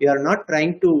 We are not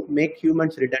trying to make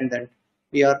humans redundant.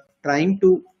 We are trying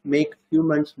to make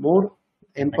humans more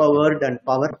empowered and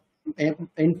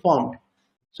informed,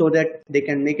 so that they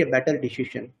can make a better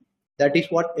decision. That is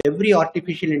what every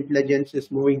artificial intelligence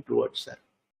is moving towards, sir.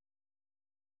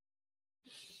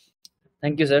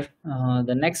 Thank you, sir.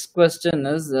 The next question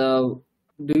is,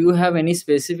 do you have any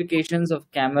specifications of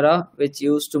camera which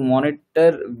used to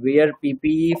monitor wear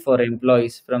PPE for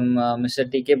employees? From Mr.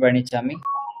 T.K. Panichami.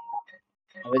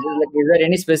 Which is like, is there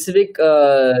any specific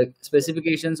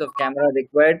specifications of camera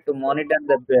required to monitor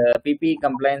the PPE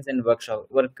compliance in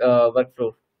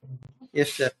workflow?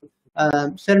 Yes, sir.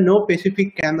 Sir, no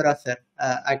specific camera, sir.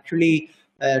 Actually,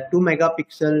 2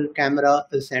 megapixel camera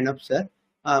is enough, sir.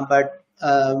 But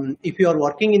if you are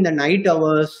working in the night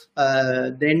hours,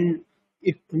 then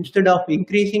if instead of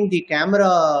increasing the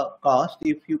camera cost,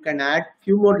 if you can add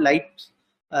few more lights,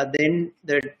 then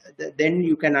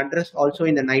you can address also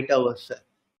in the night hours, sir.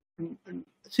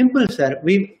 Simple, sir.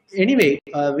 We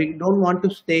don't want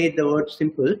to say the word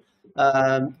simple.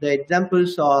 The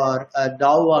examples are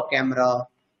Dawa camera,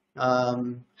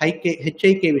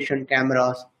 HIK vision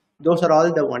cameras. Those are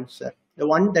all the ones, sir. The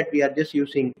one that we are just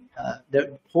using.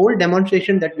 The whole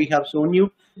demonstration that we have shown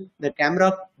you, the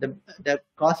camera, the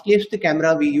costliest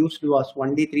camera we used was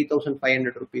only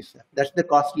 3,500 rupees, sir. That's the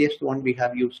costliest one we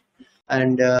have used,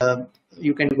 and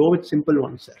you can go with simple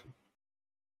ones, sir.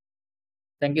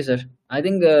 Thank you, sir. I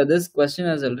think this question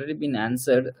has already been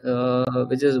answered,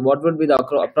 which is what would be the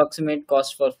approximate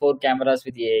cost for 4 cameras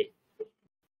with AI?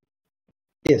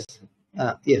 Yes,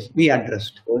 yes, we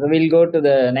addressed. So we'll go to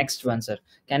the next one, sir.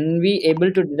 Can we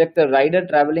able to detect a rider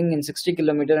traveling in 60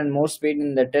 kilometer and more speed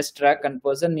in the test track, and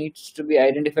person needs to be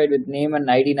identified with name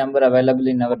and ID number available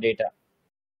in our data?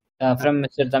 From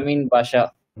Mr. Tamin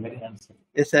Basha.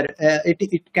 Yes, sir.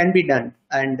 It can be done,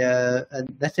 and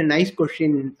that's a nice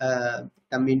question,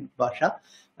 Tamin Basha.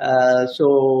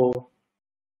 So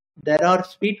there are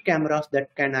speed cameras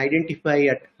that can identify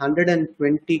at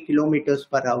 120 kilometers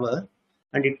per hour,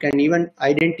 and it can even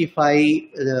identify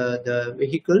the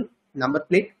vehicle number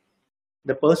plate,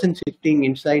 the person sitting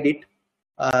inside it,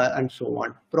 and so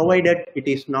on, provided it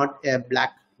is not a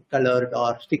black colored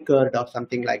or stickered or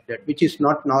something like that, which is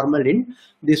not normal in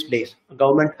these days.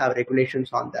 Government have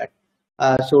regulations on that.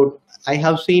 So I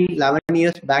have seen 11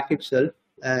 years back itself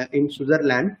in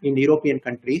Switzerland, in European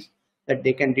countries, that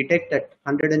they can detect at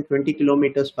 120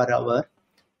 kilometers per hour,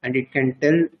 and it can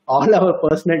tell all our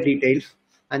personal details.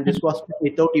 And this was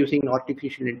without using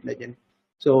artificial intelligence.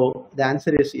 So the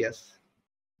answer is yes.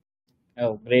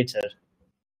 Oh, great, sir.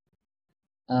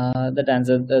 That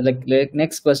answer.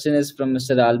 Next question is from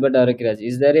Mr. Albert Arakiraj.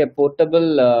 Is there a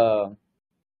portable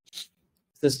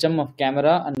system of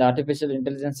camera and artificial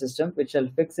intelligence system which shall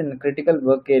fix in a critical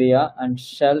work area and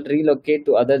shall relocate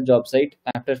to other job site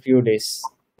after few days?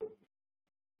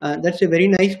 That's a very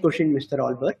nice question, Mr.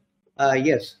 Albert.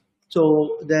 Yes.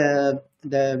 So the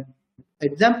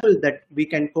example that we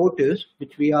can quote is,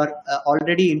 which we are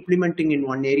already implementing in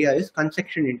one area, is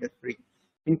construction industry.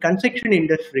 In construction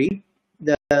industry,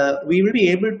 we will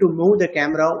be able to move the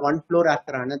camera one floor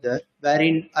after another,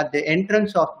 wherein at the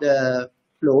entrance of the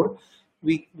floor,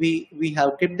 we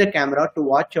have kept the camera to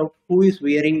watch out who is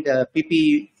wearing the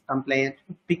PPE compliant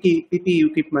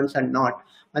PPE equipments and not,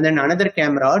 and then another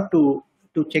camera to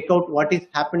check out what is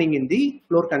happening in the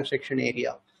floor construction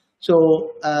area.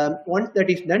 So once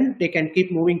that is done, they can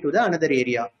keep moving to the another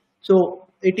area. So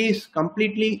it is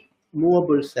completely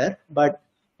movable, sir, but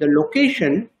the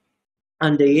location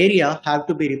and the area have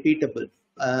to be repeatable.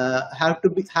 Have to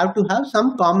have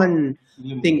some common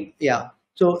thing. Yeah.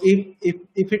 So if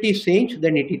it is changed,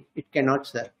 then it cannot,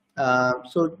 sir.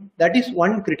 So that is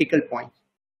one critical point,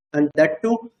 and that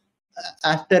too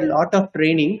after a lot of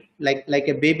training, like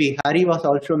a baby. Hari was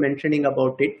also mentioning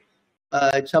about it.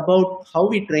 It's about how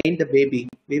we train the baby.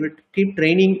 We will keep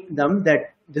training them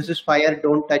that this is fire,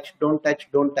 don't touch, don't touch,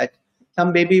 don't touch.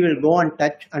 Some baby will go and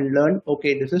touch and learn,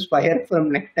 okay, this is fire, from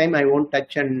next time I won't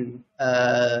touch and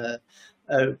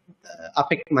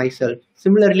affect myself.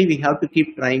 Similarly, we have to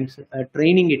keep training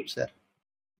it, sir.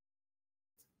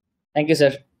 Thank you,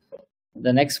 sir.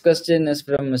 The next question is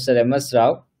from Mr. MS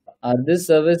Rao. Are these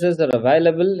services are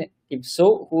available? If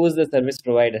so, who is the service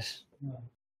provider?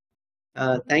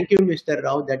 Thank you, Mr.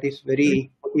 Rao. That is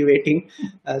very motivating.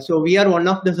 So we are one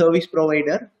of the service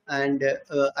provider, and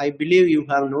I believe you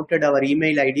have noted our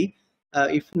email ID.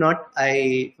 If not,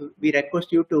 we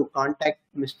request you to contact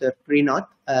Mr. Srinath.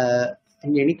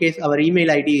 In any case, our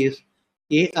email ID is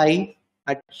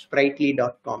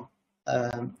ai@spritle.com.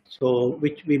 So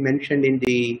which we mentioned in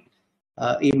the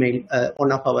email,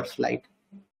 one of our slide.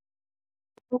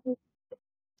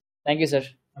 Thank you, sir.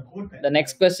 The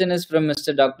next question is from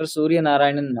Mr. Dr. Surya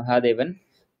Narayanan Mahadevan.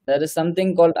 There is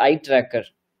something called eye tracker,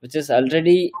 which is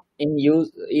already in use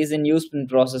in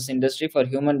process industry for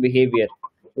human behavior.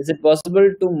 Is it possible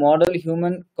to model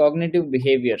human cognitive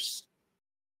behaviors?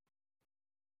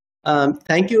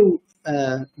 Thank you,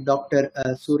 Dr.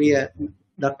 Surya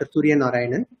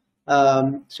Narayanan.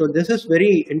 So this is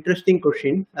very interesting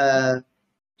question.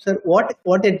 Sir,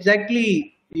 what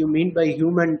exactly you mean by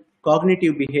human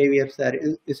cognitive behavior, sir?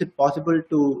 Is it possible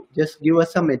to just give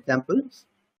us some examples?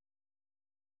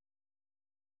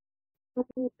 I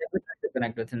will try to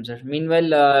connect with him, sir.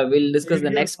 Meanwhile, we'll discuss the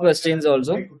next questions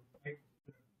also.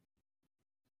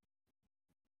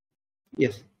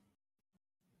 Yes.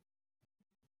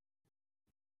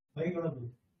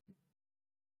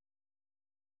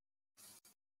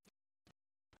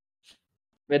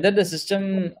 Whether the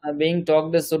system being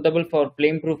talked is suitable for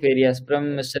flame-proof areas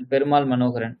from Mr. Perumal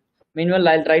Manoharan. Meanwhile,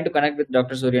 I'll try to connect with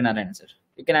Dr. Suryanarayan, sir.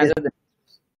 You can Yes. answer the.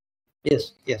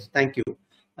 Yes. Thank you.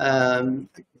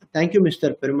 Thank you,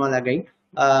 Mr. Perumal again.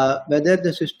 Whether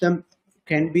the system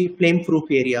can be flame-proof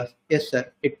areas? Yes,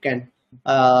 sir. It can.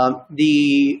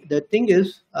 The thing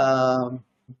is,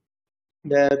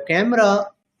 the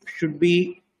camera should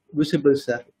be visible,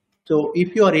 sir. So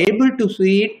if you are able to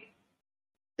see it,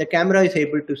 the camera is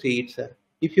able to see it, sir.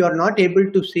 If you are not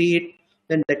able to see it,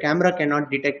 then the camera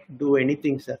cannot do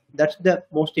anything, sir. That's the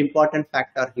most important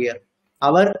factor here.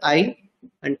 Our eye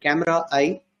and camera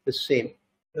eye is same.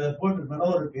 Flame-proof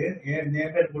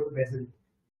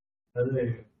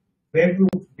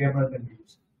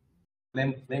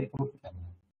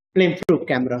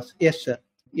cameras, yes, sir.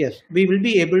 Yes, we will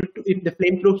be able to, if the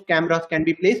flame-proof cameras can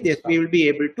be placed, yes, we will be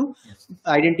able to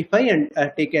identify and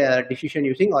take a decision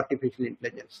using artificial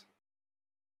intelligence.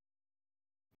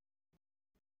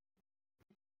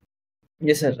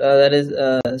 Yes, sir. That is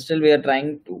still we are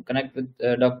trying to connect with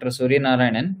Dr.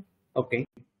 Suryanarayanan. Okay.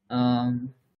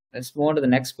 Let's move on to the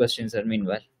next question, sir.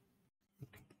 Meanwhile,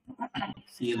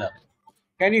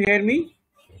 Can you hear me?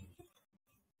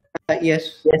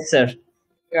 Yes. yes, sir.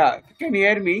 Yeah, can you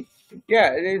hear me?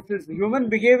 Yeah, this human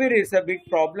behavior is a big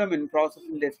problem in process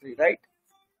industry, right?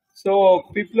 So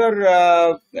people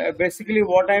are basically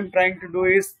what I'm trying to do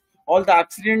is all the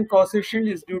accident causation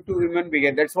is due to human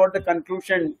behavior. That's what the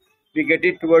conclusion we get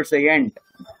it towards the end.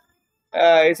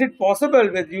 Is it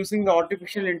possible with using the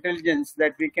artificial intelligence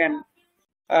that we can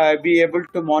be able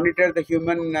to monitor the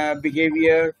human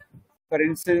behavior? For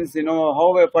instance,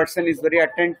 how a person is very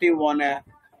attentive on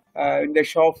in the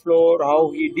shop floor,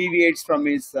 how he deviates from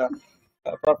his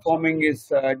performing his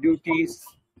duties,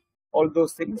 all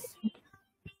those things.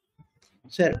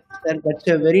 Sir, that's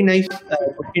a very nice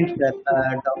question, sir.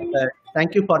 Doctor,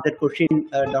 thank you for that question,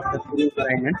 Dr.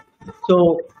 Suryanarayanan.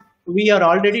 So we are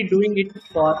already doing it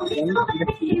for one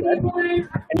industry, sir. I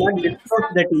cannot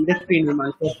disclose that industry name,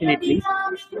 unfortunately.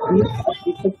 We are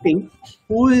detecting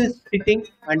who is sitting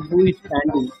and who is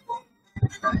standing,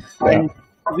 and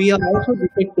we are also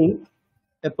detecting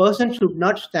a person should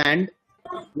not stand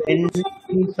when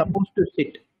he is supposed to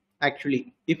sit.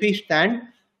 Actually, if he stand,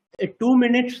 a 2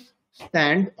 minutes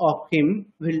stand of him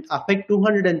will affect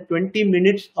 220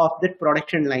 minutes of that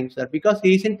production line, sir, because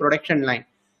he is in production line.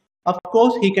 Of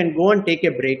course, he can go and take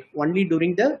a break only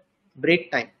during the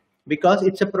break time because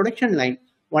it's a production line.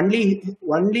 Only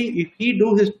if he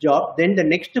do his job, then the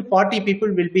next 40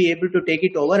 people will be able to take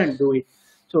it over and do it.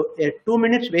 So a 2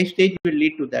 minutes wastage will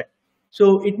lead to that.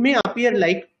 So it may appear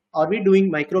like, are we doing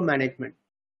micromanagement?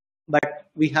 But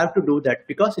we have to do that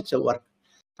because it's a work.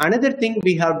 Another thing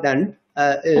we have done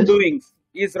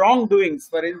is Wrongdoings.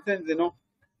 For instance, if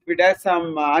it has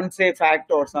some unsafe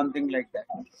act or something like that.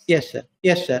 Yes, sir.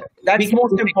 Yes, sir. That's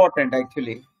most important,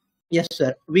 actually. Yes,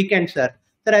 sir. We can, sir.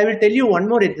 Sir, I will tell you one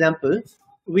more example.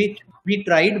 We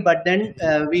tried, but then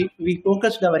we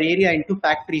focused our area into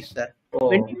factories, sir. Oh.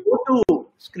 When you go to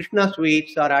Krishna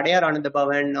Sweets or Adayar Ananda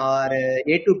Bhavan or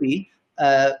A to B,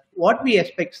 what we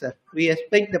expect, sir? We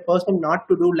expect the person not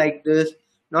to do like this,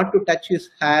 not to touch his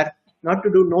hair, not to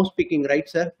do no speaking, right,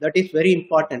 sir? That is very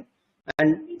important.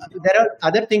 And there are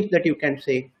other things that you can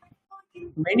say.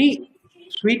 Many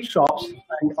sweet shops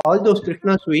and all those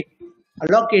Krishna sweets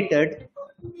allocated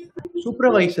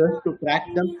supervisors to track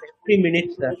them every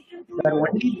minute, sir. Their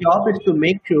only job is to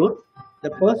make sure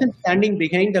the person standing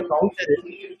behind the counter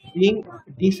is being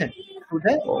decent to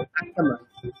the customer,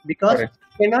 because Correct.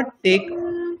 you cannot take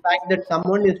the fact that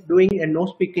someone is doing a no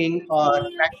speaking or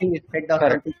scratching his head or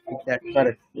Correct. something like that.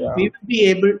 Correct. Yeah. We will be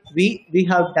able. We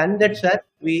have done that, sir.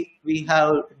 We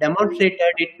have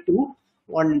demonstrated it to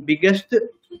one biggest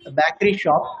bakery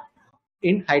shop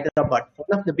in Hyderabad,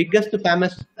 one of the biggest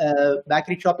famous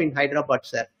bakery shop in Hyderabad,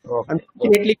 sir. Okay.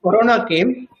 Unfortunately, Corona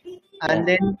came, and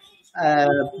then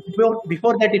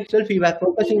before that itself, we were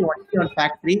focusing only on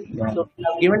factories, so we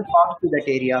have given pass to that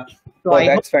area. So I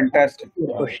that's hope fantastic.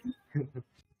 your question.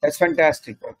 That's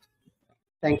fantastic.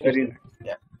 Thank you. Very nice.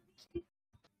 Yeah.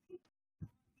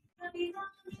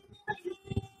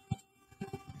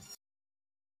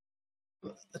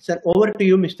 Sir, over to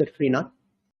you, Mr. Srinath.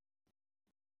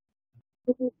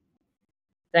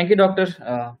 Thank you, doctor.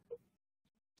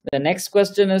 The next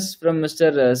question is from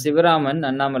Mr. Sivaraman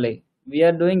Annamalai. We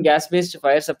are doing gas-based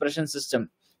fire suppression system.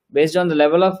 Based on the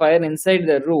level of fire inside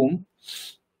the room,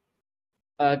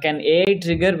 can AI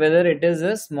trigger whether it is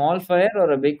a small fire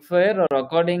or a big fire or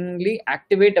accordingly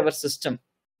activate our system?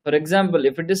 For example,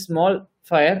 if it is small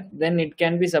fire, then it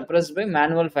can be suppressed by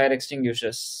manual fire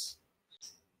extinguishers.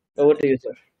 Over to you,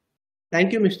 sir.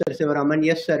 Thank you, Mr. Sivaraman.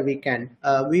 Yes, sir, we can.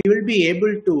 We will be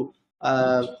able to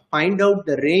find out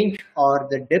the range or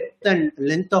the depth and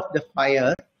length of the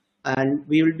fire, and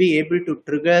we will be able to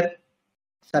trigger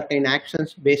certain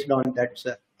actions based on that,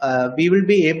 sir. We will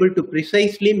be able to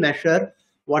precisely measure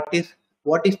what is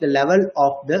the level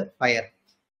of the fire,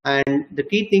 and the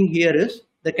key thing here is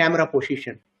the camera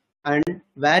position and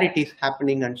where it is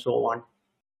happening and so on.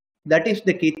 That is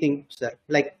the key thing, sir.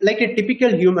 Like a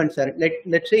typical human, sir.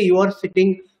 Let's say you are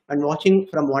sitting and watching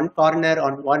from one corner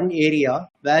on one area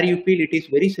where you feel it is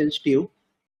very sensitive.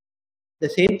 The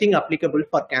same thing applicable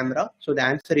for camera. So the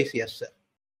answer is yes, sir.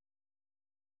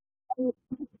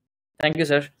 Thank you,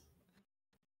 sir.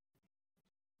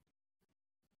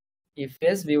 If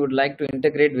yes, we would like to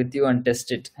integrate with you and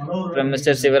test it. From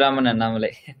Mr. Sivaraman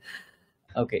Annamalai.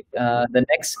 Okay. The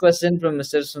next question from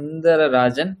Mr.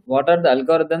 Sundararajan. What are the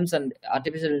algorithms and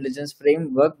artificial intelligence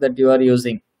framework that you are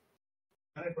using?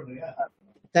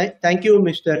 Thank you,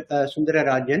 Mr.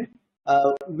 Sundararajan.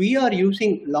 We are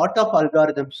using lot of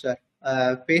algorithms, sir.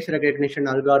 Face recognition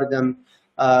algorithm,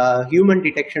 human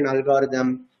detection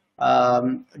algorithm.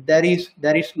 There is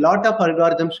lot of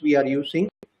algorithms we are using,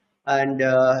 and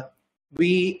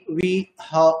we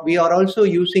are also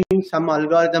using some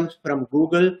algorithms from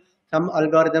Google, some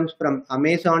algorithms from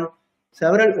Amazon,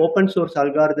 several open source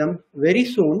algorithms. Very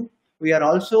soon, we are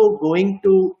also going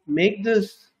to make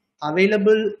this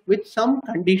available with some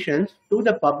conditions to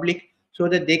the public so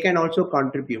that they can also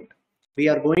contribute. We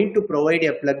are going to provide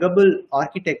a pluggable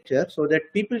architecture so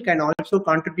that people can also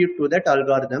contribute to that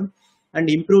algorithm and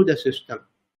improve the system.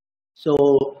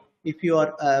 So if you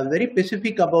are very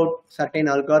specific about certain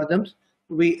algorithms,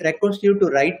 we request you to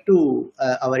write to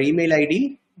our email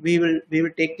ID. We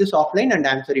will take this offline and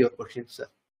answer your questions, sir.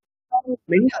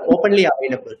 Many are openly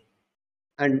available,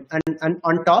 and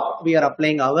on top we are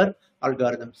applying our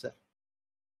algorithms, sir.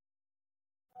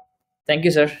 Thank you,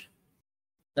 sir.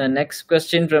 The next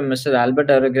question from Mr. Albert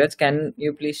Arograj. Can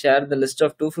you please share the list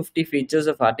of 250 features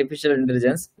of artificial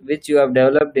intelligence which you have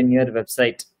developed in your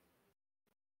website?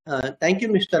 Thank you,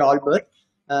 Mr. Albert.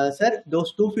 Sir,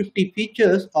 those 250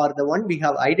 features are the one we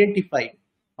have identified.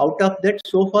 Out of that,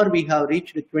 so far we have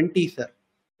reached 20, sir.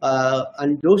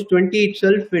 And those 20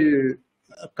 itself will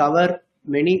cover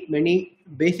many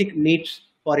basic needs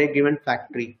for a given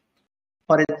factory.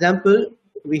 For example,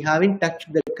 we haven't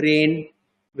touched the crane,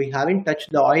 we haven't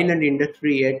touched the oil and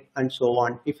industry yet, and so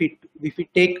on. If we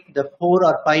take the 4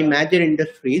 or 5 major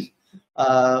industries,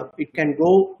 it can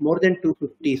go more than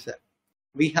 250, sir.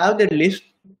 We have the list.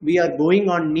 We are going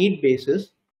on need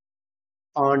basis,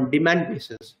 on demand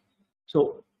basis.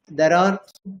 So there are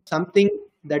something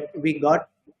that we got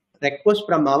request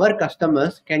from our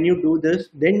customers. Can you do this?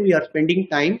 Then we are spending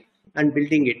time and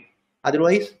building it.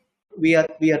 Otherwise, we are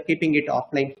keeping it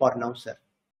offline for now, sir.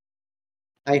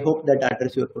 I hope that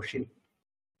addresses your question.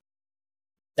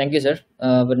 Thank you, sir.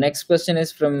 The next question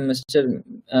is from Mr.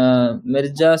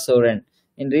 Mirja Soren.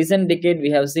 In recent decade, we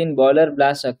have seen boiler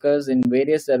blast occurs in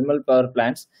various thermal power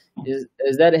plants.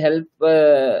 Is that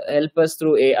help us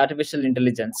through artificial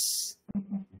intelligence?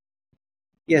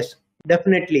 Yes,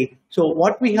 definitely. So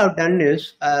what we have done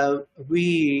is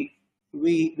we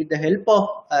with the help of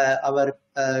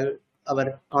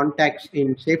our contacts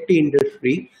in safety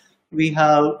industry, we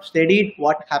have studied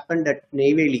what happened at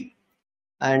Neyveli,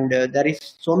 and there is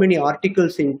so many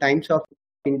articles in Times of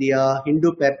India,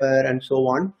 Hindu paper, and so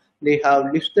on. They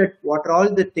have listed what are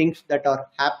all the things that are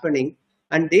happening,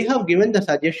 and they have given the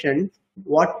suggestion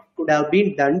what could have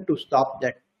been done to stop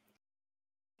that.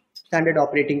 Standard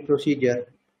operating procedure.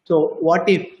 So what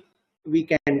if we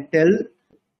can tell,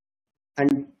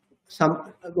 and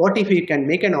what if we can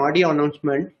make an audio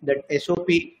announcement that SOP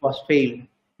was failed?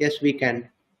 Yes, we can.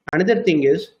 Another thing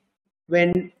is,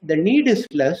 when the need is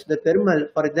less, the thermal,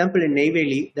 for example, in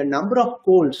Neyveli, the number of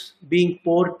coals being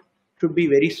poured should be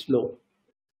very slow.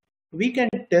 We can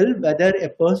tell whether a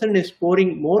person is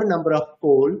pouring more number of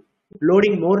coal,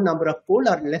 loading more number of coal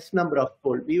or less number of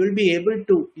coal. We will be able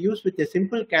to use with a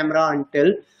simple camera and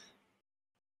tell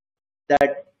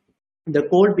that the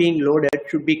coal being loaded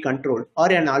should be controlled,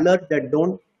 or an alert that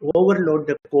don't overload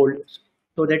the coal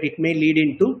so that it may lead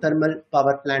into thermal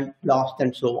power plant blast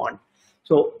and so on.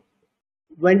 So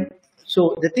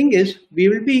the thing is, we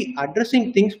will be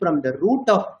addressing things from the root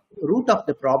of root of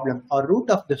the problem or root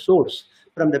of the source.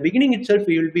 From the beginning itself,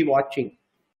 we will be watching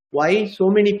why so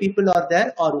many people are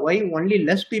there or why only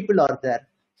less people are there.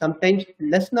 Sometimes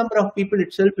less number of people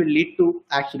itself will lead to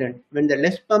accident. When the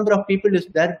less number of people is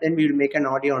there, then we will make an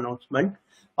audio announcement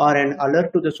or an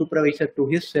alert to the supervisor to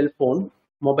his cell phone,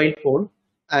 mobile phone,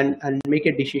 and make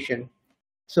a decision.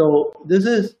 So this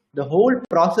is the whole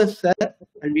process, sir,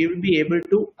 and we will be able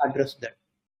to address that.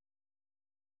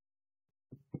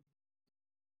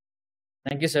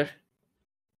 Thank you, sir.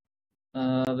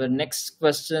 The next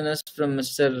question is from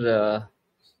Mr.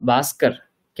 Bhaskar.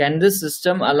 Can this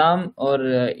system alarm or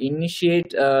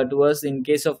initiate to us in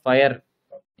case of fire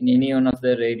in any one of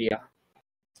their area?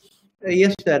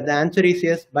 Yes, sir. The answer is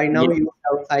yes. By now, Yes. you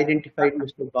have identified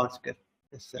Mr. Bhaskar.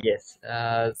 Yes, sir. Yes.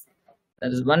 There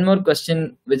is one more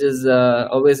question, which is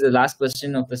always the last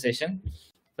question of the session,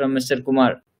 from Mr.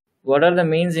 Kumar. What are the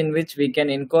means in which we can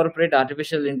incorporate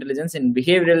artificial intelligence in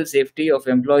behavioral safety of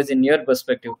employees in your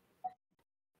perspective?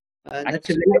 That's a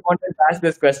Actually, very I wanted to ask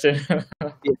this question.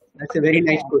 Yes, that's a very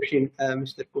nice question,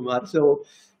 Mr. Kumar. So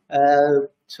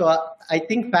I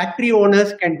think factory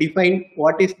owners can define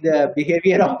what is the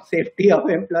behavior of safety of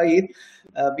employees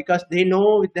because they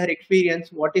know with their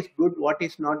experience what is good, what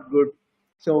is not good.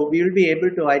 So we will be able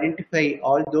to identify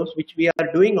all those which we are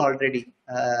doing already.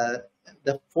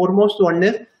 The foremost one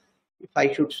is if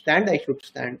I should stand, I should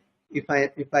stand. If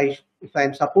I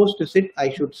am supposed to sit,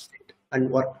 I should sit and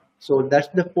work. So that's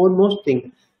the foremost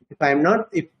thing. If I'm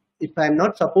not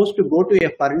supposed to go to a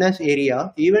furnace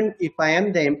area, even if I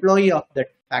am the employee of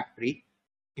that factory,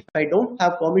 if I don't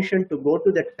have permission to go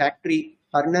to that factory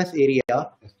furnace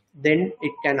area, then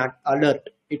it cannot alert.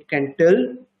 It can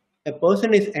tell a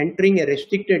person is entering a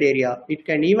restricted area. It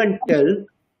can even tell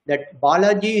that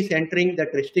Balaji is entering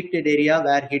that restricted area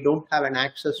where he don't have an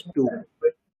access to.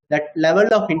 That level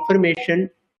of information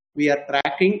we are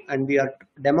tracking and we have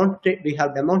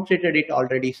demonstrated it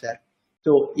already, sir.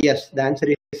 So yes, the answer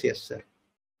is yes, sir.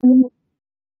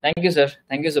 Thank you, sir.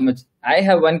 Thank you so much. I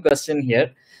have one question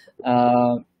here.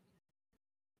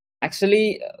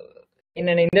 Actually, in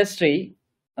an industry,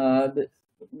 for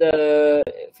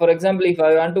example, if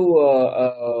I want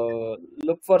to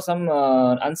look for some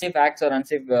unsafe acts or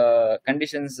unsafe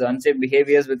conditions, unsafe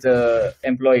behaviors with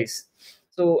employees,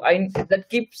 so that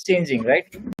keeps changing, right?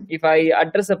 If I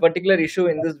address a particular issue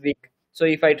in this week, so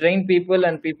if I train people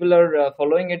and people are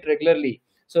following it regularly,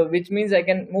 so which means I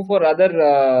can move for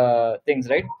other things,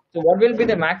 right? So what will be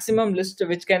the maximum list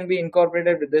which can be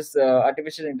incorporated with this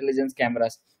artificial intelligence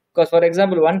cameras? Because, for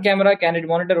example, one camera, can it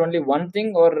monitor only one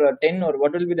thing or 10, or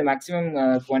what will be the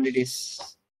maximum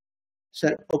quantities?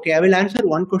 Sir, okay, I will answer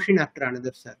one question after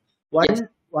another, sir. Yes.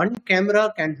 One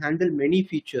camera can handle many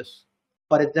features.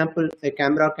 For example,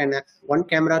 one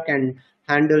camera can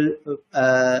handle.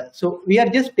 So we are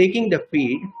just taking the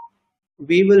feed.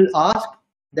 We will ask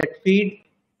that feed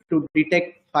to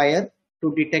detect fire,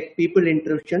 to detect people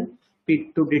intrusion,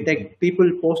 to detect people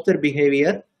poster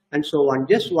behavior, and so on.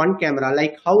 Just one camera,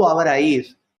 like how our eye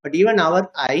is. But even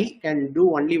our eye can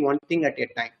do only one thing at a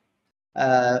time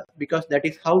because that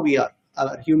is how we are,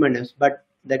 our humanness. But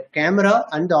the camera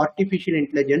and the artificial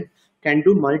intelligence can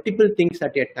do multiple things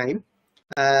at a time.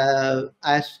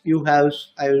 As you have,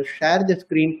 I will share the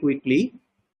screen quickly.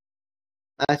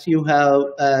 As you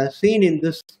have seen in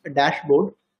this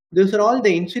dashboard, these are all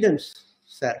the incidents,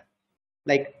 sir.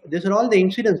 Like these are all the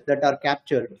incidents that are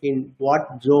captured in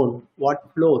what zone,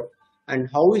 what floor, and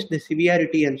how is the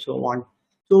severity and so on.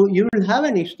 So you will have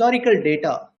an historical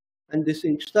data, and this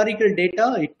historical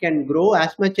data, it can grow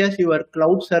as much as your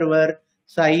cloud server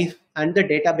size and the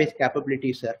database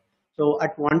capability, sir. So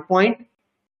at one point,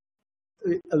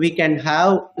 we can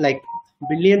have like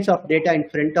billions of data in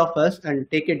front of us and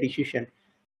take a decision.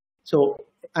 So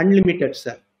unlimited,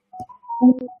 sir.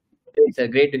 It's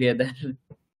great to hear that.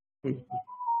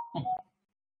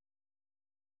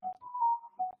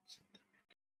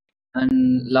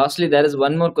 And lastly, there is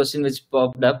one more question which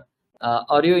popped up.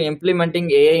 Are you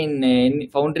implementing AI in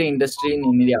foundry industry in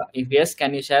India? If yes,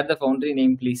 can you share the foundry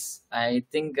name, please? I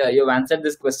think you've answered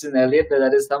this question earlier. That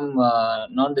there is some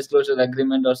non-disclosure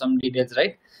agreement or some details,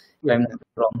 right? If I'm not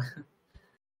wrong.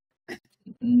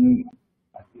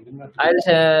 I'll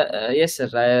share. Yes,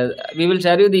 sir. We will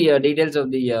share you the details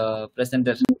of the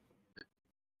presenter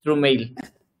through mail.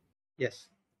 Yes.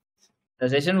 The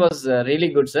session was really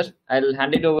good, sir. I'll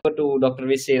hand it over to Dr.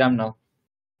 V. Sriram now.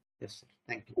 Yes, sir.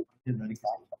 Thank you.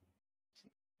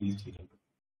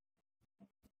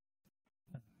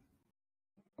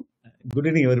 Good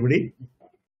evening, everybody.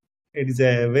 It is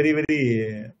a very,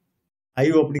 very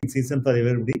eye-opening season for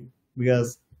everybody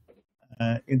because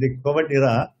in the COVID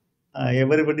era,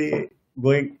 everybody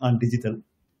going on digital.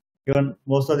 Even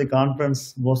most of the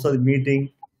conference, most of the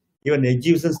meeting, even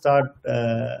exhibition start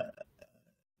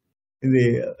in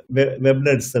the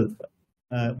webinar itself.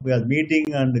 We are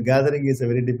meeting and gathering is a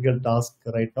very difficult task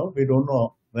right now. We don't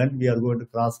know when we are going to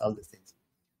cross all these things.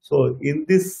 So in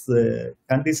these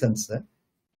conditions,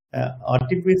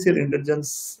 artificial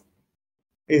intelligence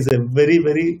is a very,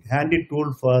 very handy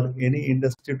tool for any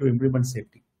industry to implement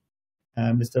safety.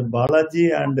 Mr.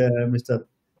 Balaji and Mr.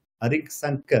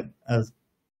 Harishankar has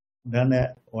done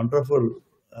a wonderful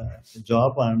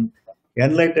job and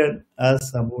enlightened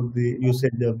us about the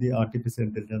usage of the artificial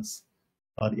intelligence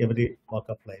for every walk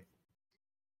of life.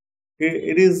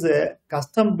 It is a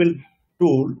custom-built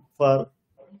tool for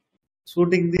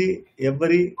suiting the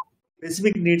every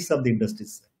specific needs of the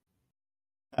industries.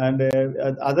 And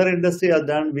other industry are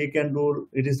done, we can do.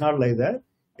 It is not like that.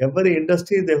 Every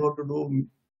industry they have to do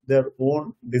their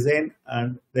own design,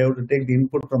 and they have to take the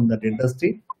input from that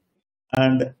industry,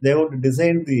 and they have to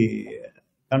design the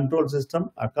control system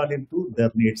according to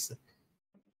their needs.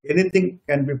 Anything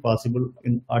can be possible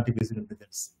in artificial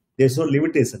intelligence. There is no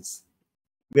limitations,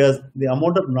 because the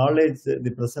amount of knowledge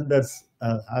the presenters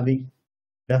are having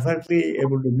definitely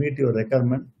able to meet your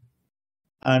requirement,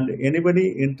 and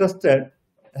anybody interested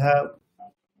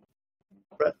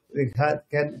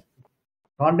can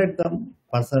contact them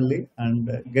personally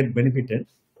and get benefited.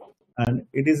 And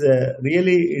it is a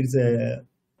really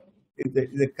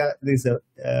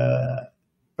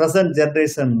present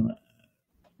generation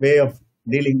way of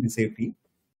dealing with safety,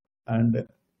 and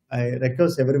I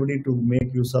request everybody to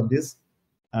make use of this.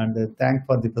 And thank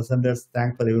for the presenters,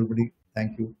 thank for everybody.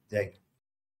 Thank you, Jai.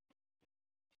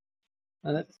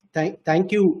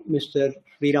 Thank you, Mr.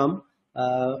 Sriram.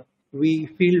 We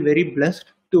feel very blessed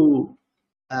to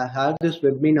have this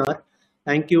webinar.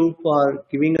 Thank you for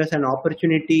giving us an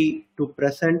opportunity to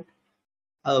present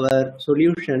our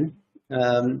solution.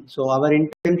 So our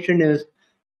intention is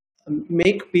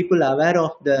make people aware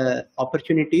of the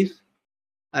opportunities,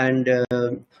 and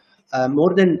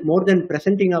more than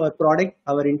presenting our product,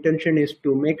 our intention is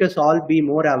to make us all be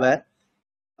more aware.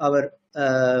 Our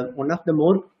one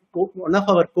of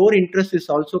our core interests is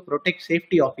also protect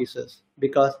safety officers,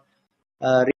 because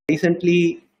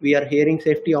recently we are hearing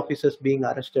safety officers being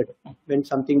arrested when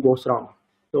something goes wrong.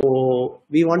 So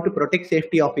we want to protect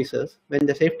safety officers. When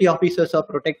the safety officers are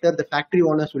protected, the factory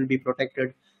owners will be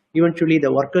protected. Eventually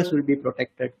the workers will be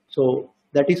protected. So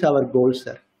that is our goal,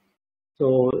 sir.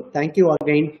 So thank you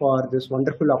again for this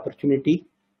wonderful opportunity.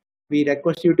 We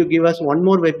request you to give us one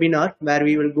more webinar where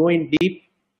we will go in deep,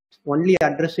 only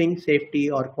addressing safety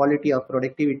or quality or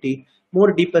productivity,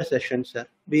 more deeper sessions, sir.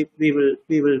 We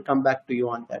will come back to you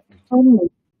on that.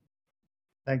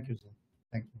 Thank you, sir.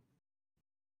 Thank you.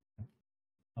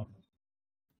 Okay.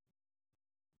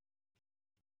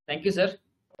 Thank you, sir.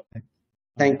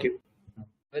 Thank you.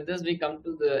 With this, we come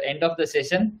to the end of the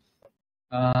session.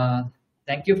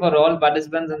 Thank you for all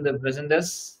participants and the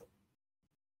presenters.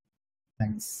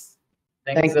 Thanks.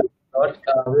 Thanks a lot.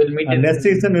 We'll meet in Next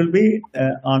session will be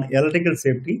on electrical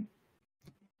safety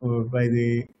by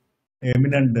the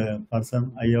eminent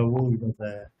person, Ayavu, who was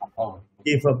the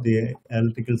chief of the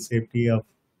electrical safety of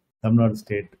Tamil Nadu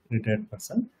State, retired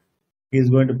person. He is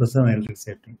going to present on electrical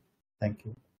safety. Thank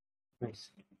you.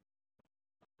 Nice.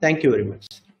 Thank you very much.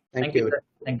 Thank you, sir.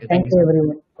 Thank you. Thank you,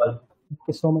 everyone. Thank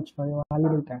you so much for your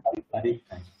valuable time.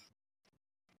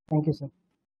 Thank you, sir.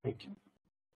 Thank you.